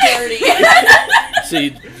make it dirty. So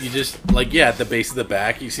you just like at the base of the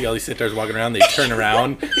back, you see all these centaurs walking around. They turn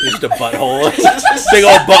around, there's just a butthole, big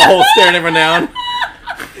old butthole staring everyone down.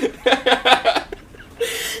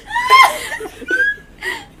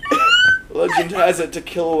 Legend has it to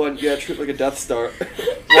kill one, you gotta treat like a Death Star.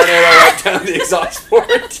 One arrow right down the exhaust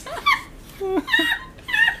port.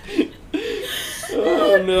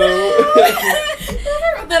 Oh no.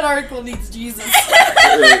 That article needs Jesus.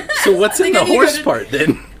 So what's in Think the I need to horse go to- part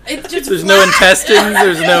then? It's just There's no intestines.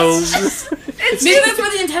 There's no. Maybe that's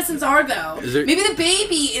where the intestines are, though. Is there- Maybe the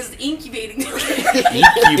baby is incubating,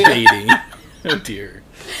 Incubating. Oh dear.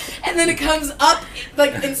 and then it comes up.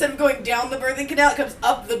 Like instead of going down the birthing canal, it comes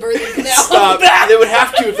up the birthing canal. Stop. They would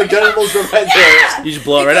have to if the genitals were right there. You just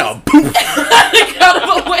blow it right out. Poof. Out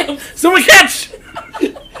of a whale. Someone catch!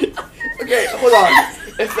 Okay, hold on.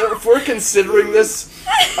 If we're considering this,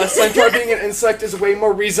 a centaur being an insect is way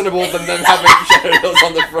more reasonable than them having genitals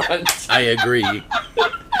on the front. I agree.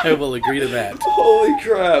 I will agree to that. Holy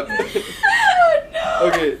crap. Oh no.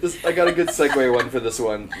 Okay, I got a good segue one for this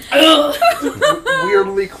one. Ugh.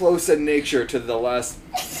 Weirdly close in nature to the last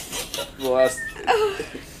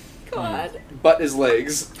God. butt is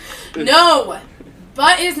legs. No.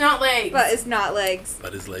 Butt is not legs. But it's not legs.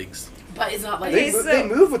 But his legs. Butt is not legs. Okay, They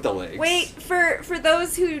move with the legs. Wait, for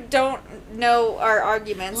those who don't know our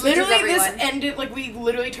arguments, which is Literally, this everyone. ended like we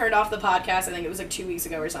literally turned off the podcast. I think it was like 2 weeks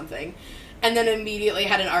ago or something, and then immediately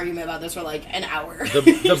had an argument about this for like an hour.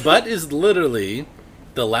 The butt is literally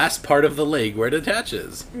the last part of the leg where it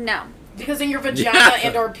attaches. No. Because then your vagina Yeah.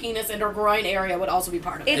 and or penis and or groin area would also be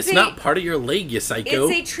part of it. It's It's a- not part of your leg, you psycho.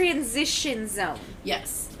 It's a transition zone.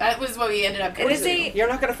 Yes, that was what we ended up. It is coming to. a- You're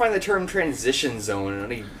not gonna find the term transition zone in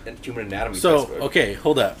any human anatomy So, textbook. okay,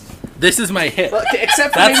 hold up. This is my hip. Well, okay,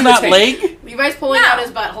 except for That's maybe not the tank. leg? Levi's pulling No. out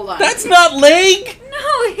his butt. Hold on. That's not leg!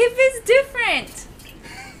 No, hip is different.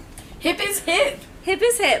 hip is hip. Hip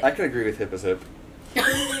is hip. I can agree with hip is hip.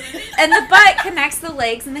 And the butt connects the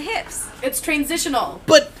legs and the hips. It's transitional.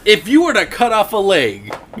 But if you were to cut off a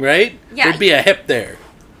leg, right? Yeah. There'd be a hip there.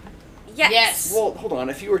 Yes. Well, hold on.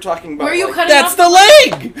 If you were talking about Where you like, cutting That's off? the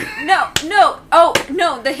leg. No. Oh,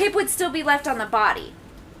 no. The hip would still be left on the body.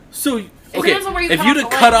 So okay, depends on where you if cut you'd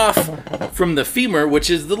off have the cut leg. off from the femur, which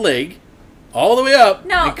is the leg, all the way up,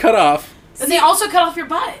 No. and cut off And they also cut off your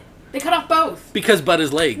butt. They cut off both. because butt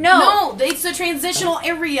is leg. No. No, it's the transitional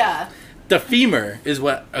area. The femur is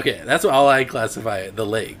what. Okay, that's all I classify it. The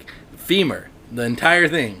leg, femur, the entire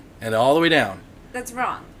thing, and all the way down. That's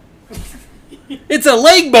wrong. It's a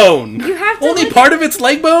leg bone. You have to only look- part of it's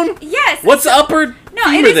leg bone. Yes. What's the upper No,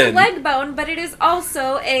 femur it is then? a leg bone, but it is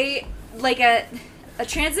also a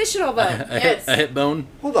transitional bone. A hip bone.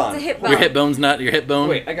 hold on. It's a hip bone. Your hip bone's not your hip bone.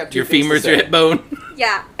 Wait, I got two your things to femur's your say. hip bone.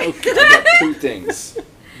 Yeah. Okay, I got two things.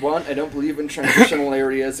 One, I don't believe in transitional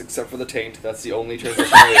areas except for the taint. That's the only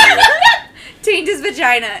transitional area. Taint is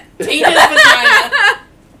vagina. Taint is vagina. I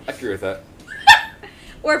agree with that.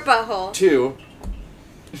 Or butthole. Two,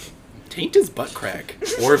 Taint is butt crack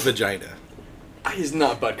or vagina. he's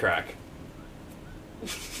not butt crack.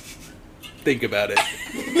 Think about it.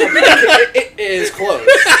 It is close.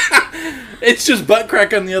 It's just butt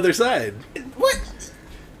crack on the other side. What?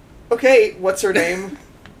 Okay, what's her name?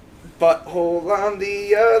 Butthole on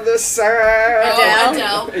the other side. Oh,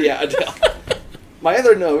 Adele. Yeah, Adele. My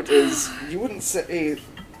other note is you wouldn't say.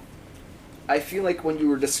 I feel like when you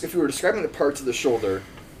were if you were describing the parts of the shoulder,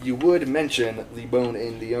 you would mention the bone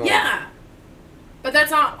in the arm. Yeah. But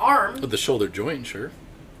that's not arm. With the shoulder joint, sure.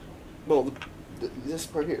 Well, this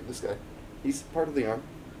part here, this guy, he's part of the arm.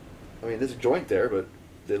 I mean, there's a joint there, but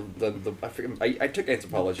the I forget. I took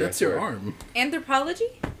anthropology. That's I your swear. arm. Anthropology?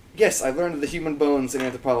 Yes, I learned the human bones in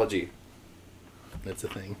anthropology. That's a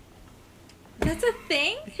thing. That's a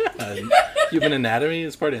thing? Human anatomy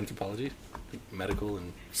is part of anthropology, medical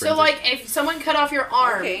and. So, forensic. like, if someone cut off your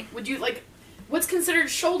arm, Okay. would you, like, what's considered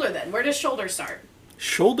shoulder then? Where does shoulder start?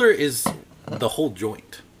 Shoulder is the whole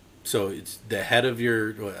joint. So it's the head of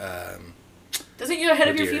your. Doesn't your head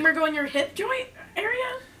Oh, of your dear. femur go in your hip joint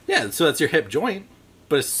area? Yeah, so that's your hip joint,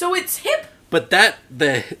 but it's, So it's hip. but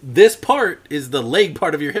this part is the leg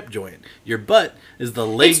part of your hip joint. Your butt is the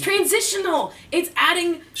leg. It's transitional. It's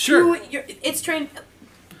adding Sure. to your.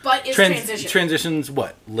 But it's transition. Transitions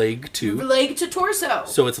what? Leg to. Leg to torso.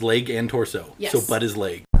 So it's leg and torso. Yes. So butt is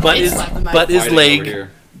leg. Butt It's is like the butt is Fighting over leg.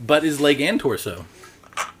 here. Butt is leg and torso.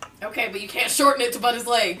 Okay, but you can't shorten it to butt is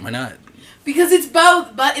leg. Why not? Because it's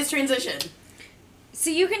both. Butt is transition. So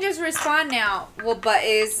you can just respond now. Well, butt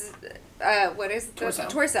is, what is the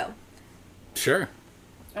Torso. Sure,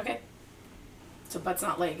 Okay. So butt's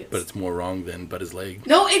not leg. but it's more wrong than butt is leg.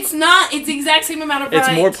 No, it's not. It's the exact same amount of It's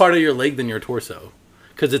right. more part of your leg than your torso,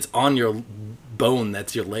 because it's on your bone.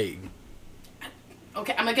 That's your leg.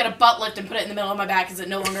 Okay, I'm gonna get a butt lift and put it in the middle of my back. Is it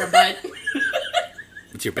no longer a butt?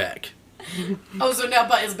 It's your back. Oh, so now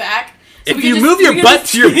butt is back? So If we can you just- move we your can butt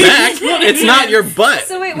just- to your back, it's not your butt.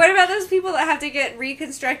 So wait, what about those people that have to get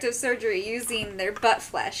reconstructive surgery using their butt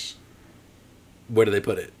flesh? Where do they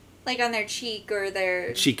put it? Like on their cheek or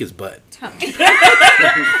their Cheek is butt. tummy.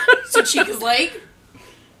 So cheek is leg?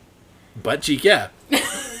 Butt cheek, yeah.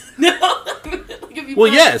 No. Like if you Well,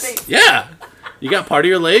 put it on your yes, face. yeah. You got part of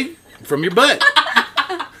your leg from your butt.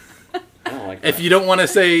 I don't like that. If you don't want to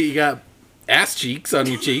say you got ass cheeks on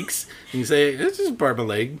your cheeks, you can say it's just part of my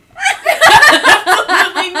leg.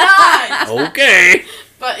 Absolutely not. Okay.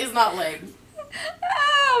 Butt is not leg.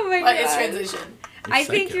 Oh my Butt is god. transition. I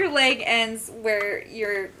think Psycho. your leg ends where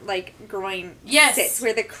your like groin Yes. sits,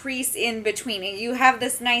 where the crease in between, and you have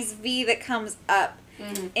this nice V that comes up.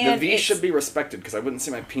 Mm-hmm. the And V it's- should be respected because I wouldn't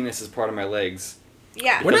say my penis is part of my legs.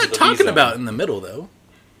 Yeah, We're Because not of the talking V-zone. about in the middle, though.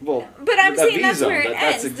 Well, but I'm the saying that's V-zone, where it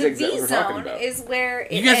that's ends. The exactly what we're talking V zone about. is where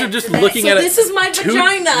it You guys are ends, just and then looking it's- at So it. this is my Two-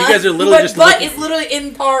 vagina. you guys are literally but just butt looking- is literally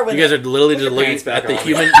in par with You guys are it. literally Put just your looking pants back at the on.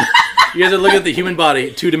 human. You guys are looking at the human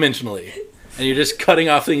body two-dimensionally, and you're just cutting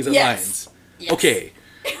off things at Yes. lines. Yes. Okay,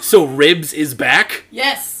 so ribs is back.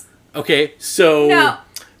 Yes. Okay, so No.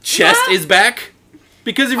 chest No. is back.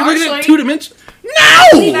 Because if you're looking at Actually- two-dimensional,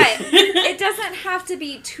 Levi, no. it doesn't have to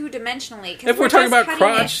be two-dimensionally. 'cause If we're talking just about cutting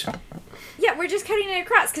crotch, it- yeah, we're just cutting it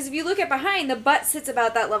across. Because if you look at behind, the butt sits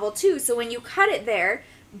about that level too. So when you cut it there,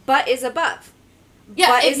 butt is above. Yeah,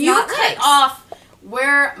 Butt if is you not cut legs. off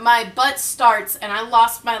where my butt starts and I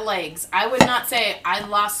lost my legs, I would not say I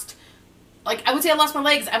lost. Like, I would say I lost my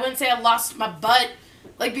legs. I wouldn't say I lost my butt.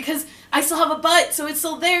 Like, because I still have a butt, so it's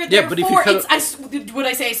still there. Yeah, but if you therefore cut it's, would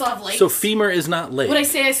I say I still have legs? so femur is not leg. Would I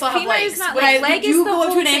say I still have Femur is legs? not would leg. I, Leg would is you the go up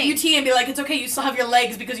to whole an thing. amputee and be like, it's okay, you still have your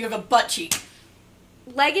legs because you have a butt cheek?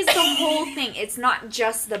 Leg is the whole thing. It's not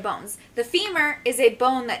just the bones. The femur is a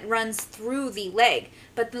bone that runs through the leg,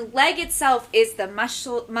 but the leg itself is the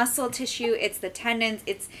muscle tissue. It's the tendons.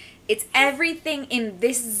 It's It's everything in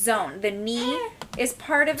this zone. The knee is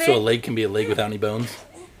part of it. So a leg can be a leg without any bones?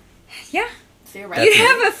 Yeah. Theoretically. You'd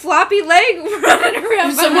have a floppy leg running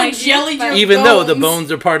around Someone behind jellied you. your Even though the bones.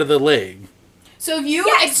 bones are part of the leg. So if you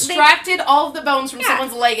Yes, extracted all of the bones from Yeah.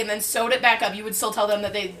 someone's leg and then sewed it back up, you would still tell them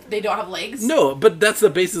that they don't have legs? No, but that's the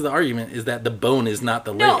basis of the argument, is that the bone is not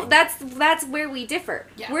the No, leg. that's where we differ.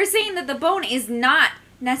 Yeah. We're saying that the bone is not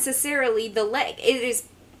necessarily the leg. It is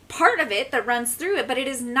part of it that runs through it, but it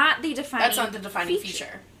is not the defining That's not the defining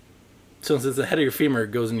feature. So since the head of your femur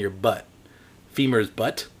goes in your butt, femur's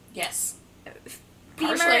butt? Yes.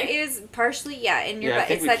 Femur Partially. is partially, in your Yeah, I butt.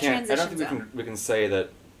 think It's we that can't. I transition don't think zone. we can say that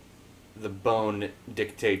the bone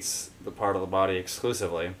dictates the part of the body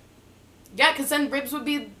exclusively. Yeah, because then ribs would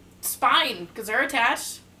be spine, because they're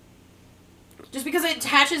attached. Just because it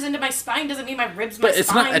attaches into my spine doesn't mean my ribs my But it's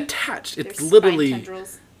spine. not attached. Their It's spine literally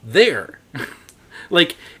tendrils. there.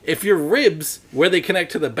 Like, if your ribs, where they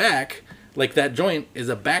connect to the back, like that joint is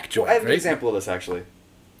a back joint, I have an right? example of this actually.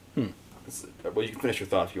 Well, you can finish your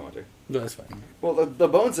thought if you want to. No, that's fine. Well, the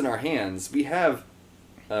bones in our hands, we have.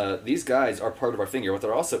 These guys are part of our finger, but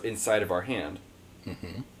they're also inside of our hand.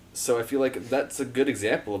 Mm-hmm. So I feel like that's a good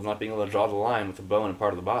example of not being able to draw the line with the bone and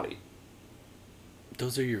part of the body.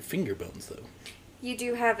 Those are your finger bones, though. You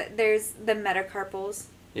do have, there's the metacarpals,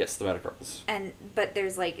 Yes, the metacarpals. but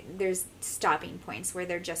there's stopping points where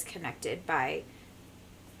they're just connected by,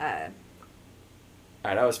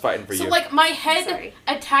 Alright, I was fighting for So, you. like, my head Sorry.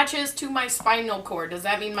 attaches to my spinal cord. Does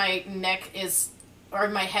that mean my neck is, or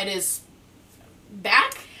my head is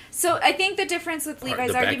back? So I think the difference with Or Levi's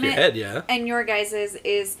the back of argument your head, yeah. and your guys's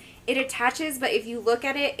is it attaches, but if you look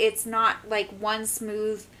at it, it's not like one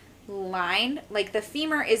smooth line. Like the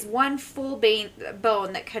femur is one full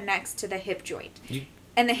bone that connects to the hip joint.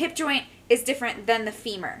 And the hip joint is different than the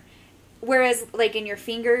femur. Whereas like in your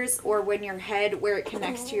fingers or when your head where it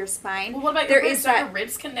connects to your spine, Well, what about there your ribs? is Don't that your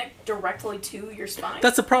ribs connect directly to your spine?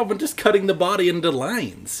 That's the problem with just cutting the body into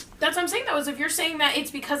lines. That's what I'm saying, though, is if you're saying that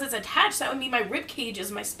it's because it's attached, that would mean my rib cage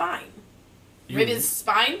is my spine. Rib is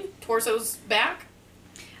spine, torso's back.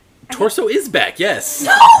 Torso is back, yes.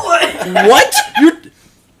 No! What? Your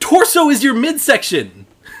torso is your midsection.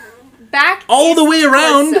 back All is the way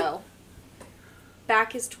around? torso.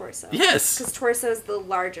 Back is torso. Yes. Because torso is the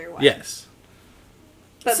larger one. Yes.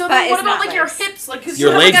 But So butt then what is about, not like, your legs. hips? Like, 'cause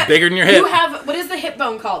Your you have, leg's like, bigger than your hip. You have, what is the hip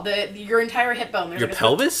bone called? Your entire hip bone. There's Your like a-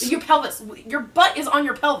 pelvis? Your pelvis. Your butt is on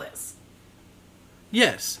your pelvis.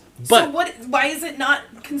 Yes. So But why is it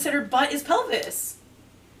not considered butt is pelvis?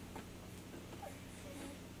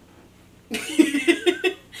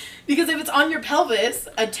 Because if it's on your pelvis,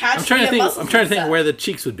 attached I'm trying to via think. muscles I'm trying to and think stuff. where the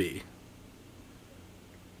cheeks would be.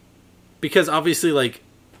 Because obviously, like,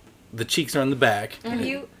 the cheeks are on the back. Have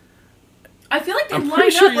you I feel like they I'm line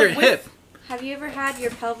pretty sure up your like hip, have you ever had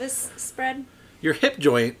your pelvis spread? your hip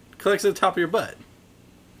joint collects at the top of your butt,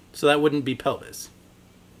 so that wouldn't be pelvis.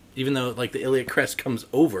 Even though, like, the iliac crest comes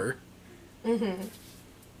over. I'm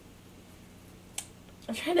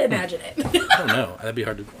trying to imagine it. I don't know. That'd be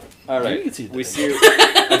hard to. All You right, can see we that. see.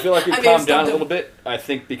 I feel like we've I mean, calmed it's down a not little bit. I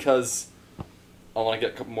think because I want to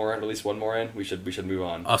get a couple more, at least one more in. We should move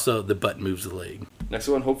on. Also, the butt moves the leg. Next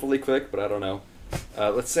one, hopefully quick, but I don't know.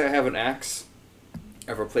 Let's say I have an axe.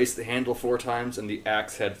 I've replaced the handle 4 times and the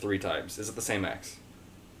axe head 3 times. Is it the same axe?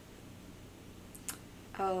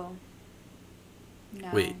 Oh. No.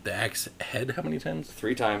 Wait, the axe head how many times?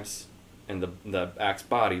 3 times, and the axe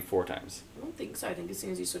body 4 times. I don't think so. I think as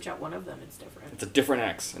soon as you switch out one of them, it's different. It's a different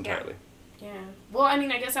axe entirely. Yeah. Well, I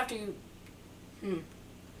mean, I guess after you...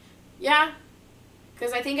 Yeah.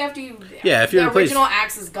 Because I think after you... Yeah, if you the replace- original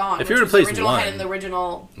axe is gone. if you which was the replace original head one- and the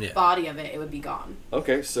original Yeah. body of it, it would be gone.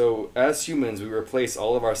 Okay, so as humans, we replace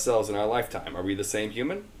all of our cells in our lifetime. Are we the same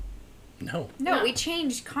human? No. No, No. we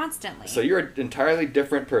changed constantly. So you're an entirely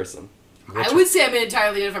different person. I would say I'm an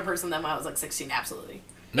entirely different person than when I was like 16, absolutely.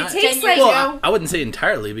 Not, It takes 10 like years well, ago. I wouldn't say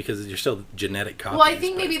entirely because you're still genetic copies. Well, I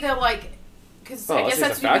think but- maybe they're like... Because Oh, I guess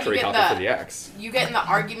that's that's just a when you factory get copy for the the... axe. You get in the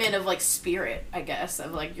argument of like spirit, I guess,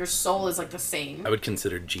 of like your soul is like the same. I would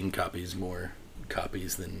consider gene copies more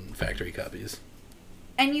copies than factory copies.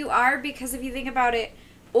 And you are, because if you think about it,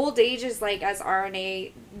 old age is like as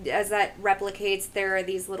RNA, as that replicates, there are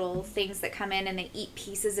these little things that come in and they eat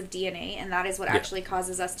pieces of DNA, and that is what Yeah. actually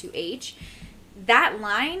causes us to age. That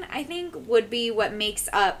line, I think, would be what makes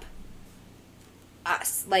up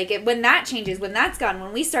us. Like, when that changes, when that's gone,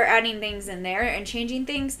 when we start adding things in there and changing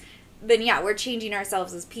things, then yeah, we're changing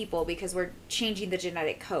ourselves as people because we're changing the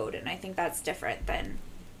genetic code, and I think that's different than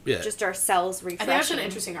Yeah. just our cells I think refreshing. that's an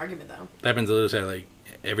interesting argument, though. That happens a little bit like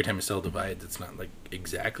every time a cell divides, it's not like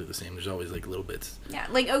exactly the same. There's always like little bits. Yeah,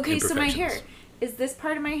 like, okay, so my hair. Imperfections. is this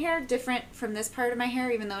part of my hair different from this part of my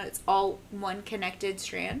hair, even though it's all one connected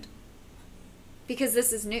strand? Because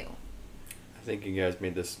this is new. I think you guys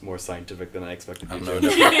made this more scientific than I expected I you don't to.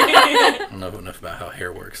 know enough. I don't know enough about how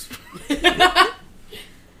hair works.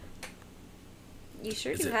 You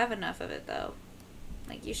sure Is do it- have enough of it, though.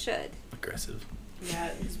 Like, you should. Aggressive. Yeah,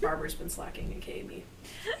 his barber's been slacking, aka me.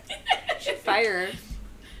 Should fire her.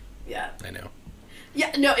 Yeah. I know.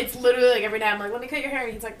 Yeah, no, it's literally like every day I'm like, let me cut your hair.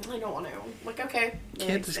 And he's like, well, I don't want to. I'm like, okay. You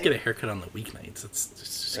can't just get a haircut on the weeknights. It's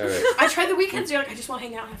just All right. I tried the weekends. You're like, I just want to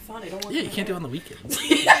hang out and have fun. I don't want yeah, to you can't do it on the weekends.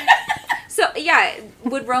 So, yeah,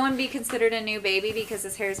 would Rowan be considered a new baby because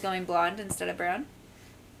his hair is going blonde instead of brown?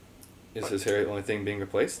 Is his hair the only thing being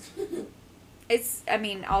replaced? It's, I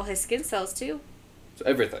mean, all his skin cells, too. So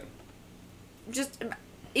everything. Just,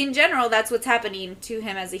 in general, that's what's happening to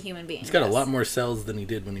him as a human being. He's got a yes. lot more cells than he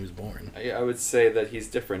did when he was born. I would say that he's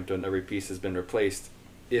different when every piece has been replaced,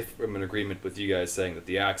 if I'm in agreement with you guys saying that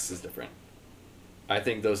the axe is different. I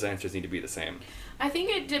think those answers need to be the same. I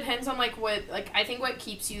think it depends on like what I think what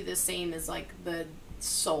keeps you the same is like the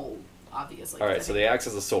soul, obviously. Alright, I so think the axe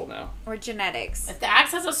has a soul now. Or genetics. if the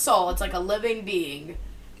axe has a soul, it's like a living being.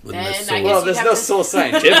 Wouldn't And the I soul, guess Well, you'd there's have no to- soul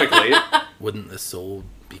scientifically. wouldn't the soul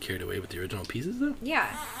be carried away with the original pieces though?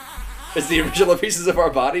 Yeah. Is the original pieces of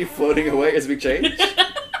our body floating away as we change?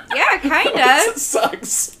 Yeah, kind It of.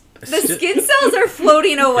 sucks. The skin cells are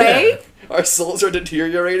floating away. Our souls are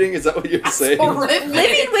deteriorating? Is that what you're saying? Horrific.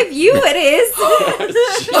 Living with you, it is. Oh,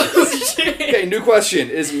 jeez. Okay, new question.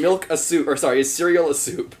 Is milk a soup? Or sorry, is cereal a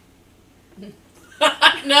soup?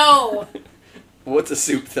 No. What's a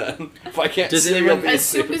soup then? If I can't Does cereal anyone- be A a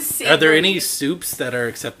soup soup? is savory. Are there any soups that are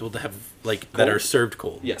acceptable to have like that are Cold? served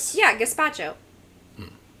cold? Yes. Yeah, gazpacho.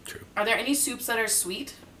 True. Are there any soups that are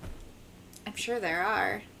sweet? I'm sure there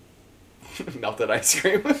are. Melted ice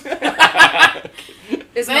cream. Is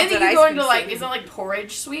So I think melted you ice go cream into like soup? isn't like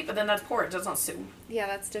porridge sweet, but then that's porridge. That's not soup. Yeah,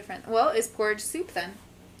 that's different. Well, is porridge soup then?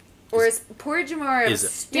 Or is porridge more of Is a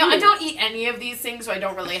it? stew? Yeah, I don't eat any of these things, so I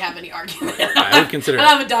don't really have any argument. I would consider I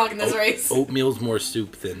don't have a dog in this oat- race. oatmeal's more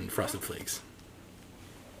soup than Frosted Flakes.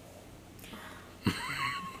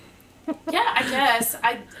 Yeah, I guess.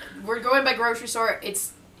 We're going by grocery store.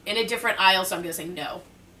 It's in a different aisle, so I'm gonna say no.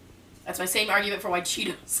 That's my same argument for why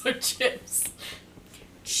Cheetos are chips.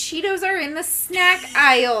 Cheetos are in the snack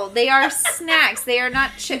aisle. They are snacks. They are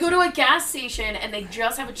not You chips. go to a gas station and they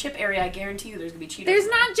just have a chip area. I guarantee you, there's gonna be Cheetos. There's in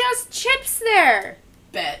there. not just chips there.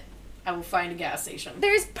 Bet. I will find a gas station.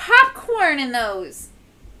 There's popcorn in those.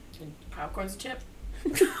 And popcorn's a chip.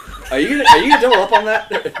 Are you gonna double up on that?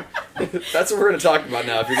 That's what we're gonna talk about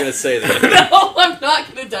now. If you're gonna say that. No, I'm not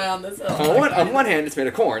gonna die on this hill. On one hand, it's made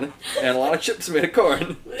of corn, and a lot of chips are made of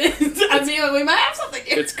corn. I mean, we might have something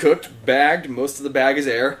here. It's cooked, bagged. Most of the bag is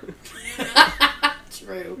air.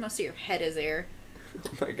 True. Most of your head is air. Oh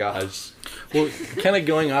my gosh. Well, kind of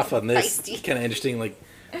going off on this, Feisty. kind of interesting. Like,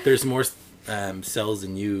 there's more cells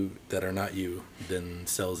in you that are not you than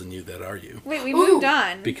cells in you that are you Wait, we Ooh. moved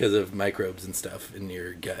on. because of microbes and stuff in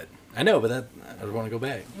your gut. I know, but I want to go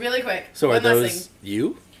back. Really quick. So are one last those thing.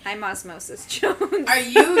 you? I'm Osmosis Jones. Are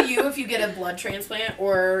you if you get a blood transplant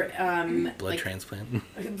or Blood like, transplant?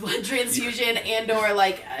 blood transfusion and or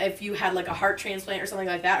like if you had like a heart transplant or something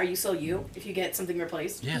like that? Are you still you if you get something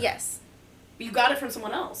replaced? Yeah. Yes. You got it from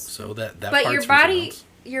someone else. So that But part's your from someone body else.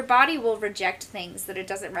 your body will reject things that it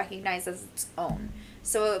doesn't recognize as its own.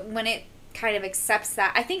 So when it kind of accepts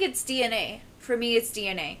that, I think it's DNA. For me, it's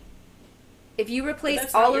DNA. If you replace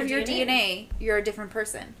that's not all your of your DNA. DNA, you're a different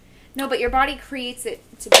person. No, but your body creates it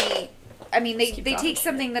to be. I mean, Just keep they talking take shit.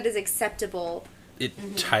 something that is acceptable.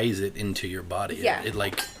 It ties it into your body. Yeah. It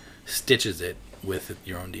like stitches it with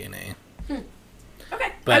your own DNA.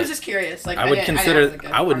 Okay. But I was just curious. Like I would didn't- consider. have a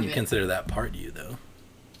good I wouldn't argument. consider that part you though.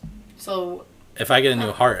 So If I get a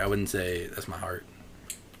new heart, I wouldn't say that's my heart.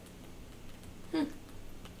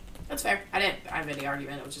 that's fair. I didn't have any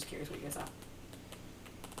argument. I was just curious what you guys thought.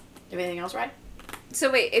 You have anything else, right? So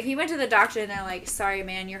wait, if you went to the doctor and they're like, "Sorry,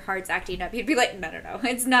 man, your heart's acting up," you'd be like, "No,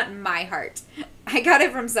 it's not my heart. I got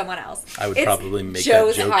it from someone else." I would It's probably make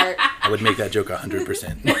Joe's that joke. heart. I would make that joke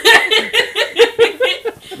 100%.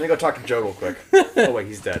 Let me go talk to Joe real quick. Oh wait,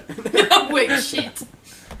 he's dead. Wait, shit.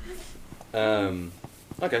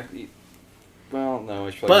 Okay. Well, no,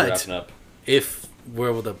 we should probably be But- wrapping up. If we're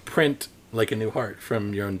able to print like a new heart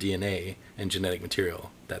from your own DNA and genetic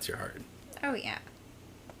material, that's your heart. Oh yeah.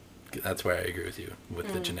 That's why I agree with you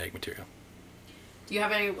with the genetic material. Do you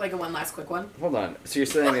have any like a one last quick one? Hold on. So you're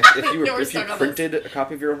saying if No, we're you stuck on printed a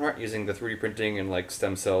copy of your own heart using the 3D printing and like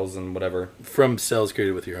stem cells and whatever. From cells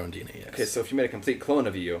created with your own DNA, yes. Okay, so if you made a complete clone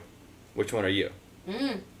of you, which one are you?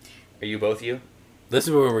 Mm. Are you both you? This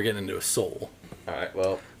is where we're getting into a soul. All right.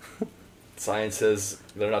 Well, science says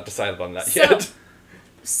they're not decided on that So- yet.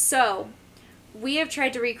 So, we have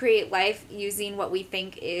tried to recreate life using what we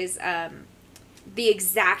think is the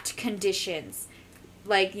exact conditions.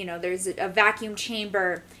 Like, there's a vacuum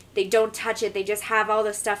chamber. They don't touch it. They just have all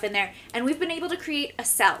the stuff in there. And we've been able to create a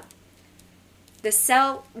cell. The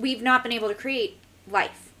cell, we've not been able to create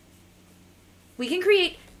life. We can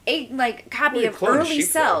create a copy Well, you of clone early sheep,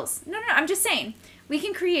 though. cells. No, I'm just saying. We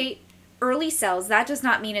can create early cells. That does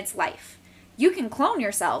not mean it's life. You can clone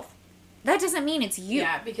yourself. That doesn't mean it's you.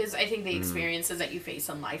 Yeah, because I think the experiences that you face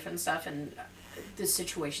in life and stuff and the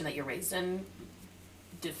situation that you're raised in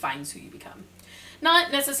defines who you become.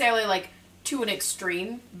 Not necessarily, to an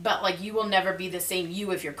extreme, but, you will never be the same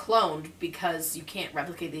you if you're cloned because you can't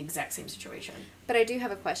replicate the exact same situation. But I do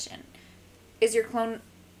have a question. Is your clone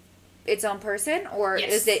its own person, or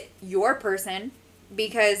Yes. is it your person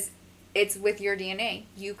because it's with your DNA?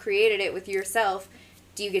 You created it with yourself.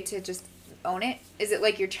 Do you get to just own it? Is it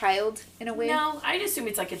like your child in a way? No, I'd assume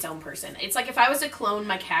it's, its own person. It's if I was to clone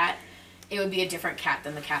my cat, it would be a different cat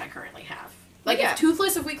than the cat I currently have. Yeah. If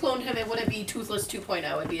Toothless, if we cloned him, it wouldn't be Toothless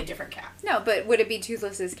 2.0. It'd be a different cat. No, but would it be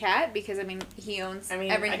Toothless's cat? Because, he owns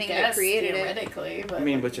everything that created it. theoretically, but...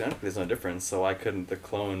 But genetically there's no difference, so why couldn't the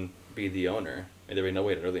clone be the owner? There'd be no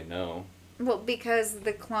way to really know. Well, because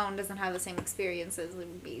the clone doesn't have the same experiences. It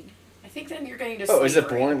would be... I think then you're getting to Oh, is it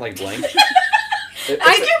slavery. born, blank?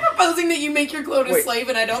 I keep proposing that you make your clone a Wait. slave,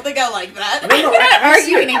 and I don't think I like that. No, I'm not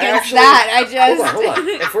arguing I against actually- that. I just... Hold on.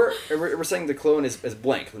 If we're saying the clone is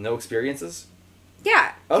blank, no experiences?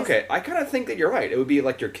 Yeah. Okay, I kind of think that you're right. It would be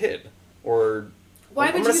like your kid. Or... Why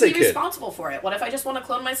I'm would gonna you say be kid. responsible for it? What if I just want to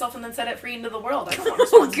clone myself and then set it free into the world? I don't want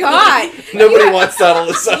Oh, God. Nobody wants that all of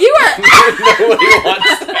a sudden. You are... Nobody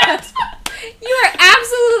wants that. You are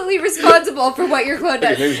absolutely responsible for what your clone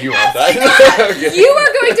does. Okay, maybe you want that. Okay. You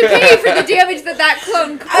are going to pay for the damage that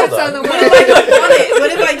clone causes on the What if I world. don't want it?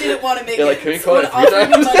 What if I didn't want to make You're it? like, can we Someone clone it 3 offered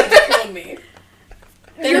me times? money to clone me.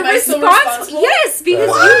 Then You're am I still responsible. Yes, because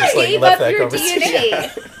Why? you Just, gave left up that your conversation.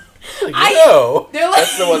 DNA. No. They're like,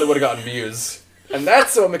 That's the one that would have gotten views. And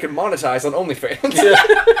that's the one we can monetize on OnlyFans.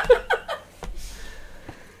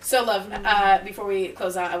 So, love. Before we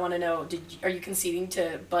close out, I want to know: are you conceding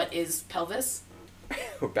to butt is pelvis?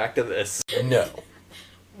 We're back to this. No.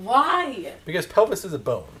 Why? Because pelvis is a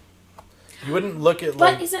bone. You wouldn't look at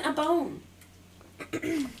Butt isn't a bone.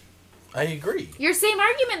 I agree. Your same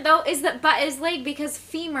argument, though, is that butt is leg because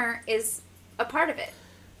femur is a part of it.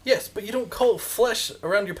 Yes, but you don't call flesh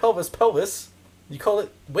around your pelvis. You call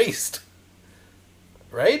it waist.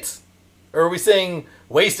 Right? Or are we saying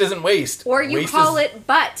waist isn't waist? Or you Waist call is- it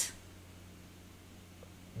butt.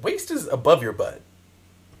 Waist is above your butt.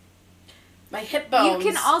 My hip bones.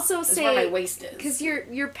 You can also is say... where my waist is. Because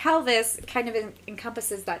your pelvis kind of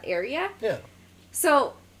encompasses that area. Yeah.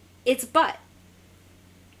 So, it's butt.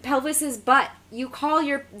 Pelvis is butt. You call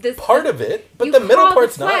the Part of it, but you the middle call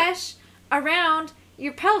part's the not. flesh around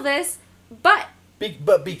your pelvis butt.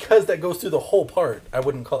 But because that goes through the whole part, I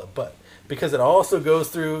wouldn't call it butt. Because it also goes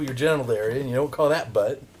through your genital area, and you don't call that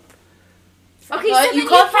butt. Okay, Butt, so you then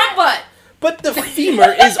call you it front butt. But the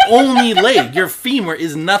femur is only leg. Your femur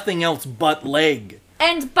is nothing else but leg.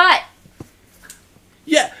 And butt.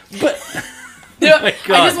 Yeah, but No, my I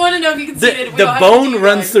God. just want to know if you conceded. the We don't have to bone keep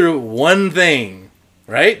runs going. through one thing,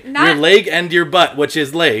 right? Not- Your leg and your butt, which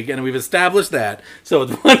is leg, and we've established that. So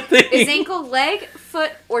it's one thing. Is ankle leg,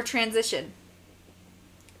 foot, or transition?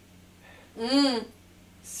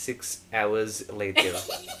 6 hours later.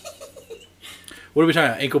 What are we talking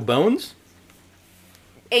about? Ankle bones?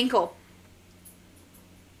 Ankle.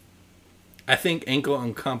 I think ankle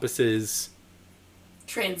encompasses.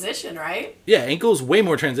 Transition, right? Yeah, ankle is way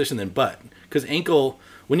more transition than butt. Because ankle,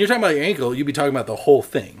 when you're talking about your ankle, you'd be talking about the whole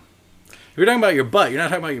thing. If you're talking about your butt, you're not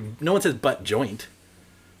talking about your. No one says butt joint.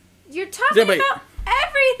 You're talking but- about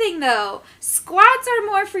everything, though. Squats are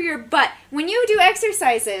more for your butt. When you do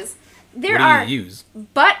exercises, there What are do you use?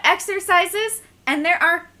 butt exercises and there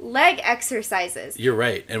are leg exercises. You're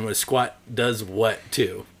right. And when a squat does what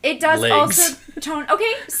too? It does Legs. also tone.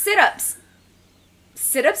 Okay, sit-ups.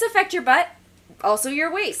 Sit-ups affect your butt, also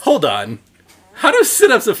your waist. Hold on. How do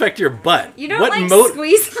sit-ups affect your butt? You don't what like mo-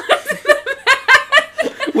 squeeze.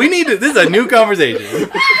 We need to. This is a new conversation.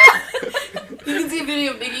 You can see a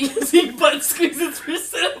video of Nikki using butt squeezes for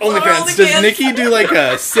sit-ups. OnlyFans. Does Nikki do like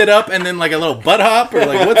a sit-up and then like a little butt hop, or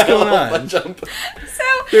like what's going on? Jump. So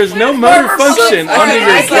There's no when- motor Barbara function Sue- under Alright, your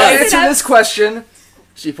I can To butt. answer this question,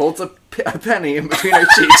 she pulls a penny in between her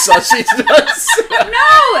cheeks while she does.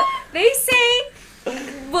 No, they say.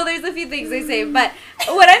 Well, there's a few things they say, but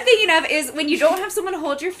what I'm thinking of is when you don't have someone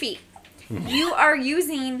hold your feet, you are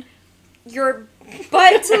using your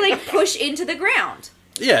butt to like push into the ground.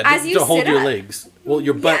 Yeah, As you to hold sit your up. legs. Well,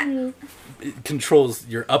 your butt Yeah. controls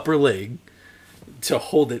your upper leg to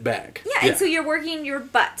hold it back. Yeah, and so you're working your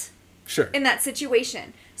butt Sure. in that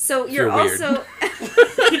situation. So you're You're weird. also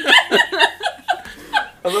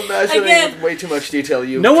I'm imagining Again. with way too much detail.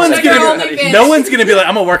 You No one's Check our gonna OnlyFans. be. No one's gonna be like,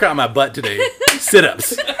 I'm gonna work out my butt today.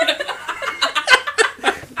 Sit-ups.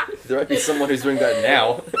 There might be someone who's doing that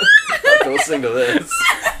now. After listening to this.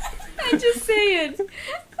 I'm just saying,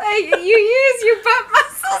 like you use your butt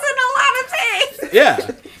muscles in a lot of things.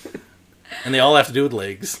 Yeah. And they all have to do with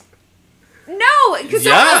legs. No, because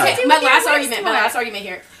Yeah. Okay, my last argument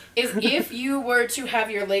here is if you were to have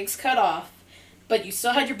your legs cut off, but you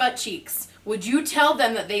still had your butt cheeks, would you tell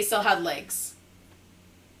them that they still had legs?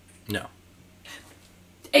 No.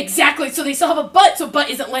 Exactly. So they still have a butt, so butt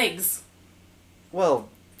isn't legs. Well,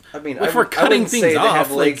 I mean, If we're I cutting wouldn't things say they off,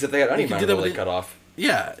 have legs like, if they had any you can amount do of that a with leg it. cut off.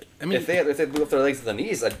 Yeah. I mean, If they blew up their legs to the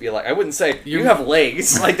knees, I'd be like, I wouldn't say you You- have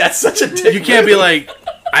legs. Like that's such a dick you can't be move. like,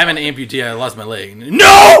 I'm an amputee. I lost my leg.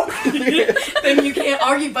 No. Then you can't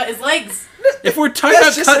argue butt is legs. If we're talking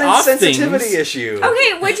That's about just cut an off insensitivity things, issue.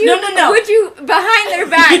 Okay, would you? No. Would you behind their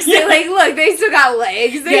back say like, look, they still got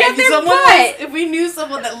legs. They have if their someone butt. if we knew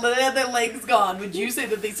someone that had their legs gone, would you say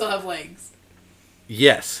that they still have legs?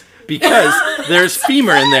 yes, because there's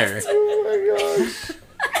femur in there. Oh my gosh.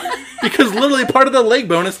 Because literally part of the leg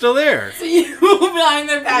bone is still there. So you behind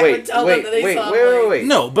their back would tell them that they still have legs. Wait.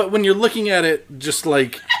 No, but when you're looking at it just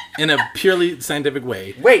like in a purely scientific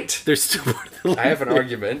way, Wait. there's still part of the leg I have an there.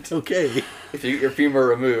 argument. Okay. If you get your femur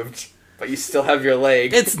removed, but you still have your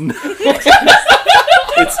leg. It's not,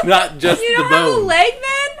 it's not just You the don't have a bone. leg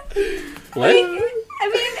then? What? I mean,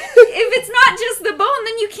 if it's not just the bone,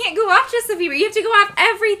 then you can't go off just the femur. You have to go off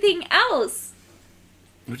everything else.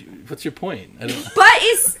 What's your point? I don't, Butt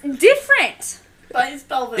is different. Butt is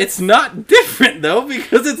pelvis. it's not different though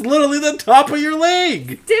because it's literally the top of your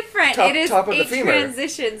leg. Different. Top- it is top of the a femur,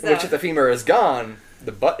 transition zone. Which if the femur is gone,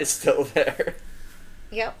 the butt is still there.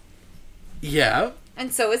 Yep. Yeah.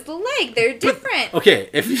 And so is the leg. They're different. Okay,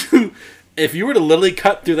 if you were to literally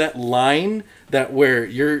cut through that line that where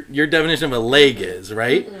your definition of a leg is,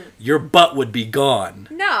 right? Your butt would be gone.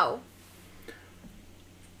 No.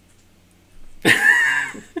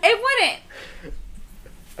 It wouldn't.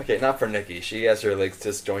 Okay, not for Nikki. She has her legs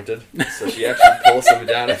disjointed, so she actually pulls them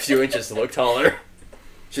down a few inches to look taller.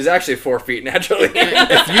 She's actually 4 feet naturally.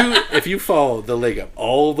 If you follow the leg up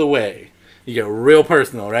all the way, you get real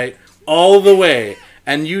personal, right? All the way,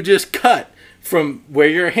 and you just cut from where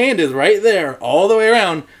your hand is right there all the way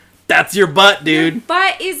around. That's your butt, dude.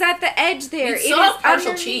 Butt is at the edge there. You It still is have partial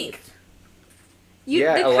underneath. cheek.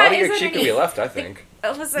 Yeah, the a lot cut of your is cheek can be underneath. left, I think.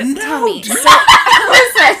 Alyssa, No, tell me. dude. So,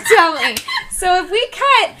 Alyssa, tell me. So if we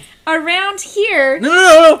cut around here,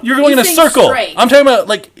 No. You're going in a saying circle. straight. I'm talking about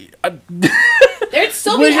like There'd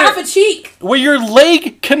still Where be your- half a cheek. where your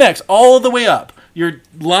leg connects all the way up. Your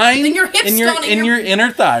line Then your hips in your gone and in your- your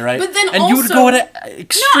inner thigh, right? But then and you would also- go at an no,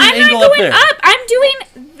 extreme I'm angle not up going there. up. I'm doing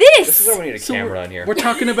This this. is where we need a camera on here. We're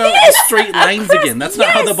talking about straight lines across- again. That's not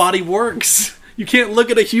how the yes. body works. You can't look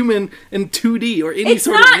at a human in 2D or any It's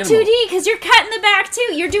sort not of animal. 2D because you're cutting the back too.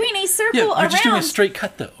 You're doing a circle Yeah, you're around. just doing a straight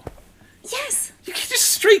cut though. Yes, You can't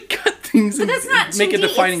just straight cut things but and that's not 2D. make a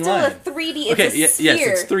defining it's still line. a 3D. It's Okay, a sphere.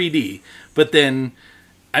 yes, it's 3D. But then,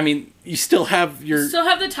 I mean, you still have your. Still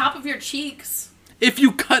have the top of your cheeks. If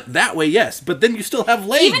you cut that way, yes, but then you still have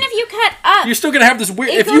legs. Even if you cut up, You're still gonna have this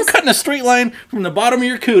weird. It If you goes- cut in a straight line from the bottom of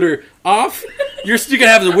your cooter off, you're still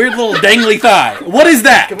gonna have the weird little dangly thigh. What is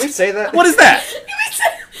that? Can we say that? What is that?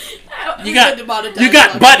 You We got had to monetize you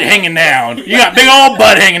got that. butt hanging down. You got big old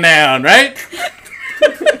butt hanging down, right?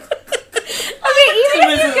 okay, even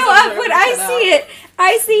if you go up, when I see it,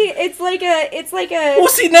 I see it's like a. Well,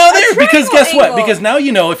 see now there because triangle guess what? angle. Because now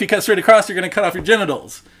you know if you cut straight across, you're gonna cut off your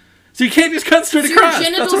genitals. So you can't just cut straight So your across. That's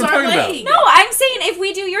genitals what I'm are talking about. legs. No, I'm saying if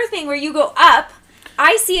we do your thing where you go up,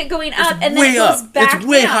 I see it going up and then Way it goes up. back It's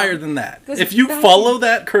way down. higher than that. Goes If you back follow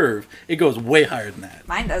that curve, it goes way higher than that.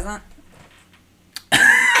 Mine doesn't.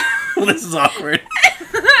 Well, this is awkward.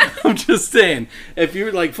 I'm just saying, if you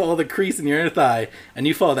like follow the crease in your inner thigh and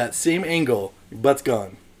you follow that same angle, your butt's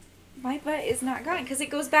gone. My butt is not gone because it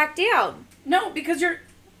goes back down. No, because your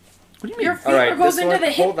What do you mean? your femur right, goes this into one- the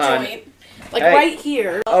hip hold on. joint. Like Hey. right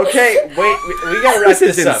here. Okay, wait, we gotta wrap This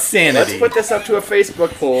is this up. insanity. Let's put this up to a Facebook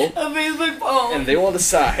poll, A Facebook poll. and they will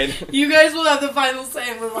decide. You guys will have the final say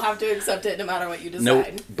and we will have to accept it no matter what you decide. Nope.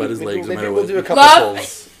 Butt his legs, no Maybe matter we'll what. do a couple Love-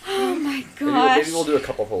 polls. Oh my Maybe gosh. we'll do a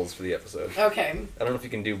couple polls for the episode. Okay. I don't know if you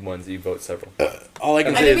can do ones that you vote several. All I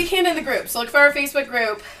can I say think we is can in the group. So look for our Facebook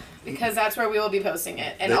group. because that's where we will be posting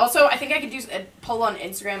it. And They- also, I think I could do a poll on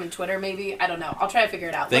Instagram and Twitter, maybe. I don't know. I'll try to figure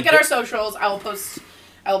it out. Thank Look at you- our socials. I will post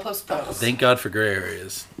posts. Thank God for gray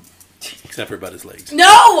areas. Except for about his legs. No!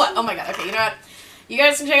 Oh my god. Okay, you know what? You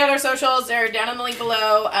guys can check out our socials. They're down in the link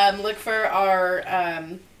below. Look for our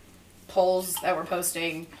polls that we're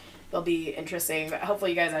posting. They'll be interesting.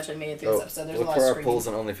 Hopefully you guys actually made it through this episode. There's a Look lot for of our screaming. polls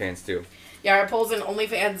on OnlyFans too. Yeah, our polls and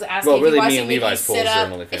OnlyFans asking Well, if really, you want me to and see Levi's polls sit are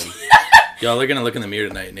up. on OnlyFans. Y'all are gonna look in the mirror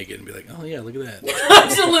tonight naked and be like, oh yeah, look at that.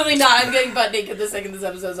 Absolutely not. I'm getting butt naked the second this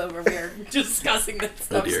episode's over. We are discussing this.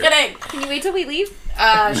 Oh, No, I'm just dear. kidding. Can you wait till we leave? Sure.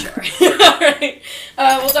 All right.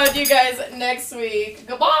 We'll talk to you guys next week.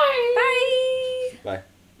 Goodbye. Bye.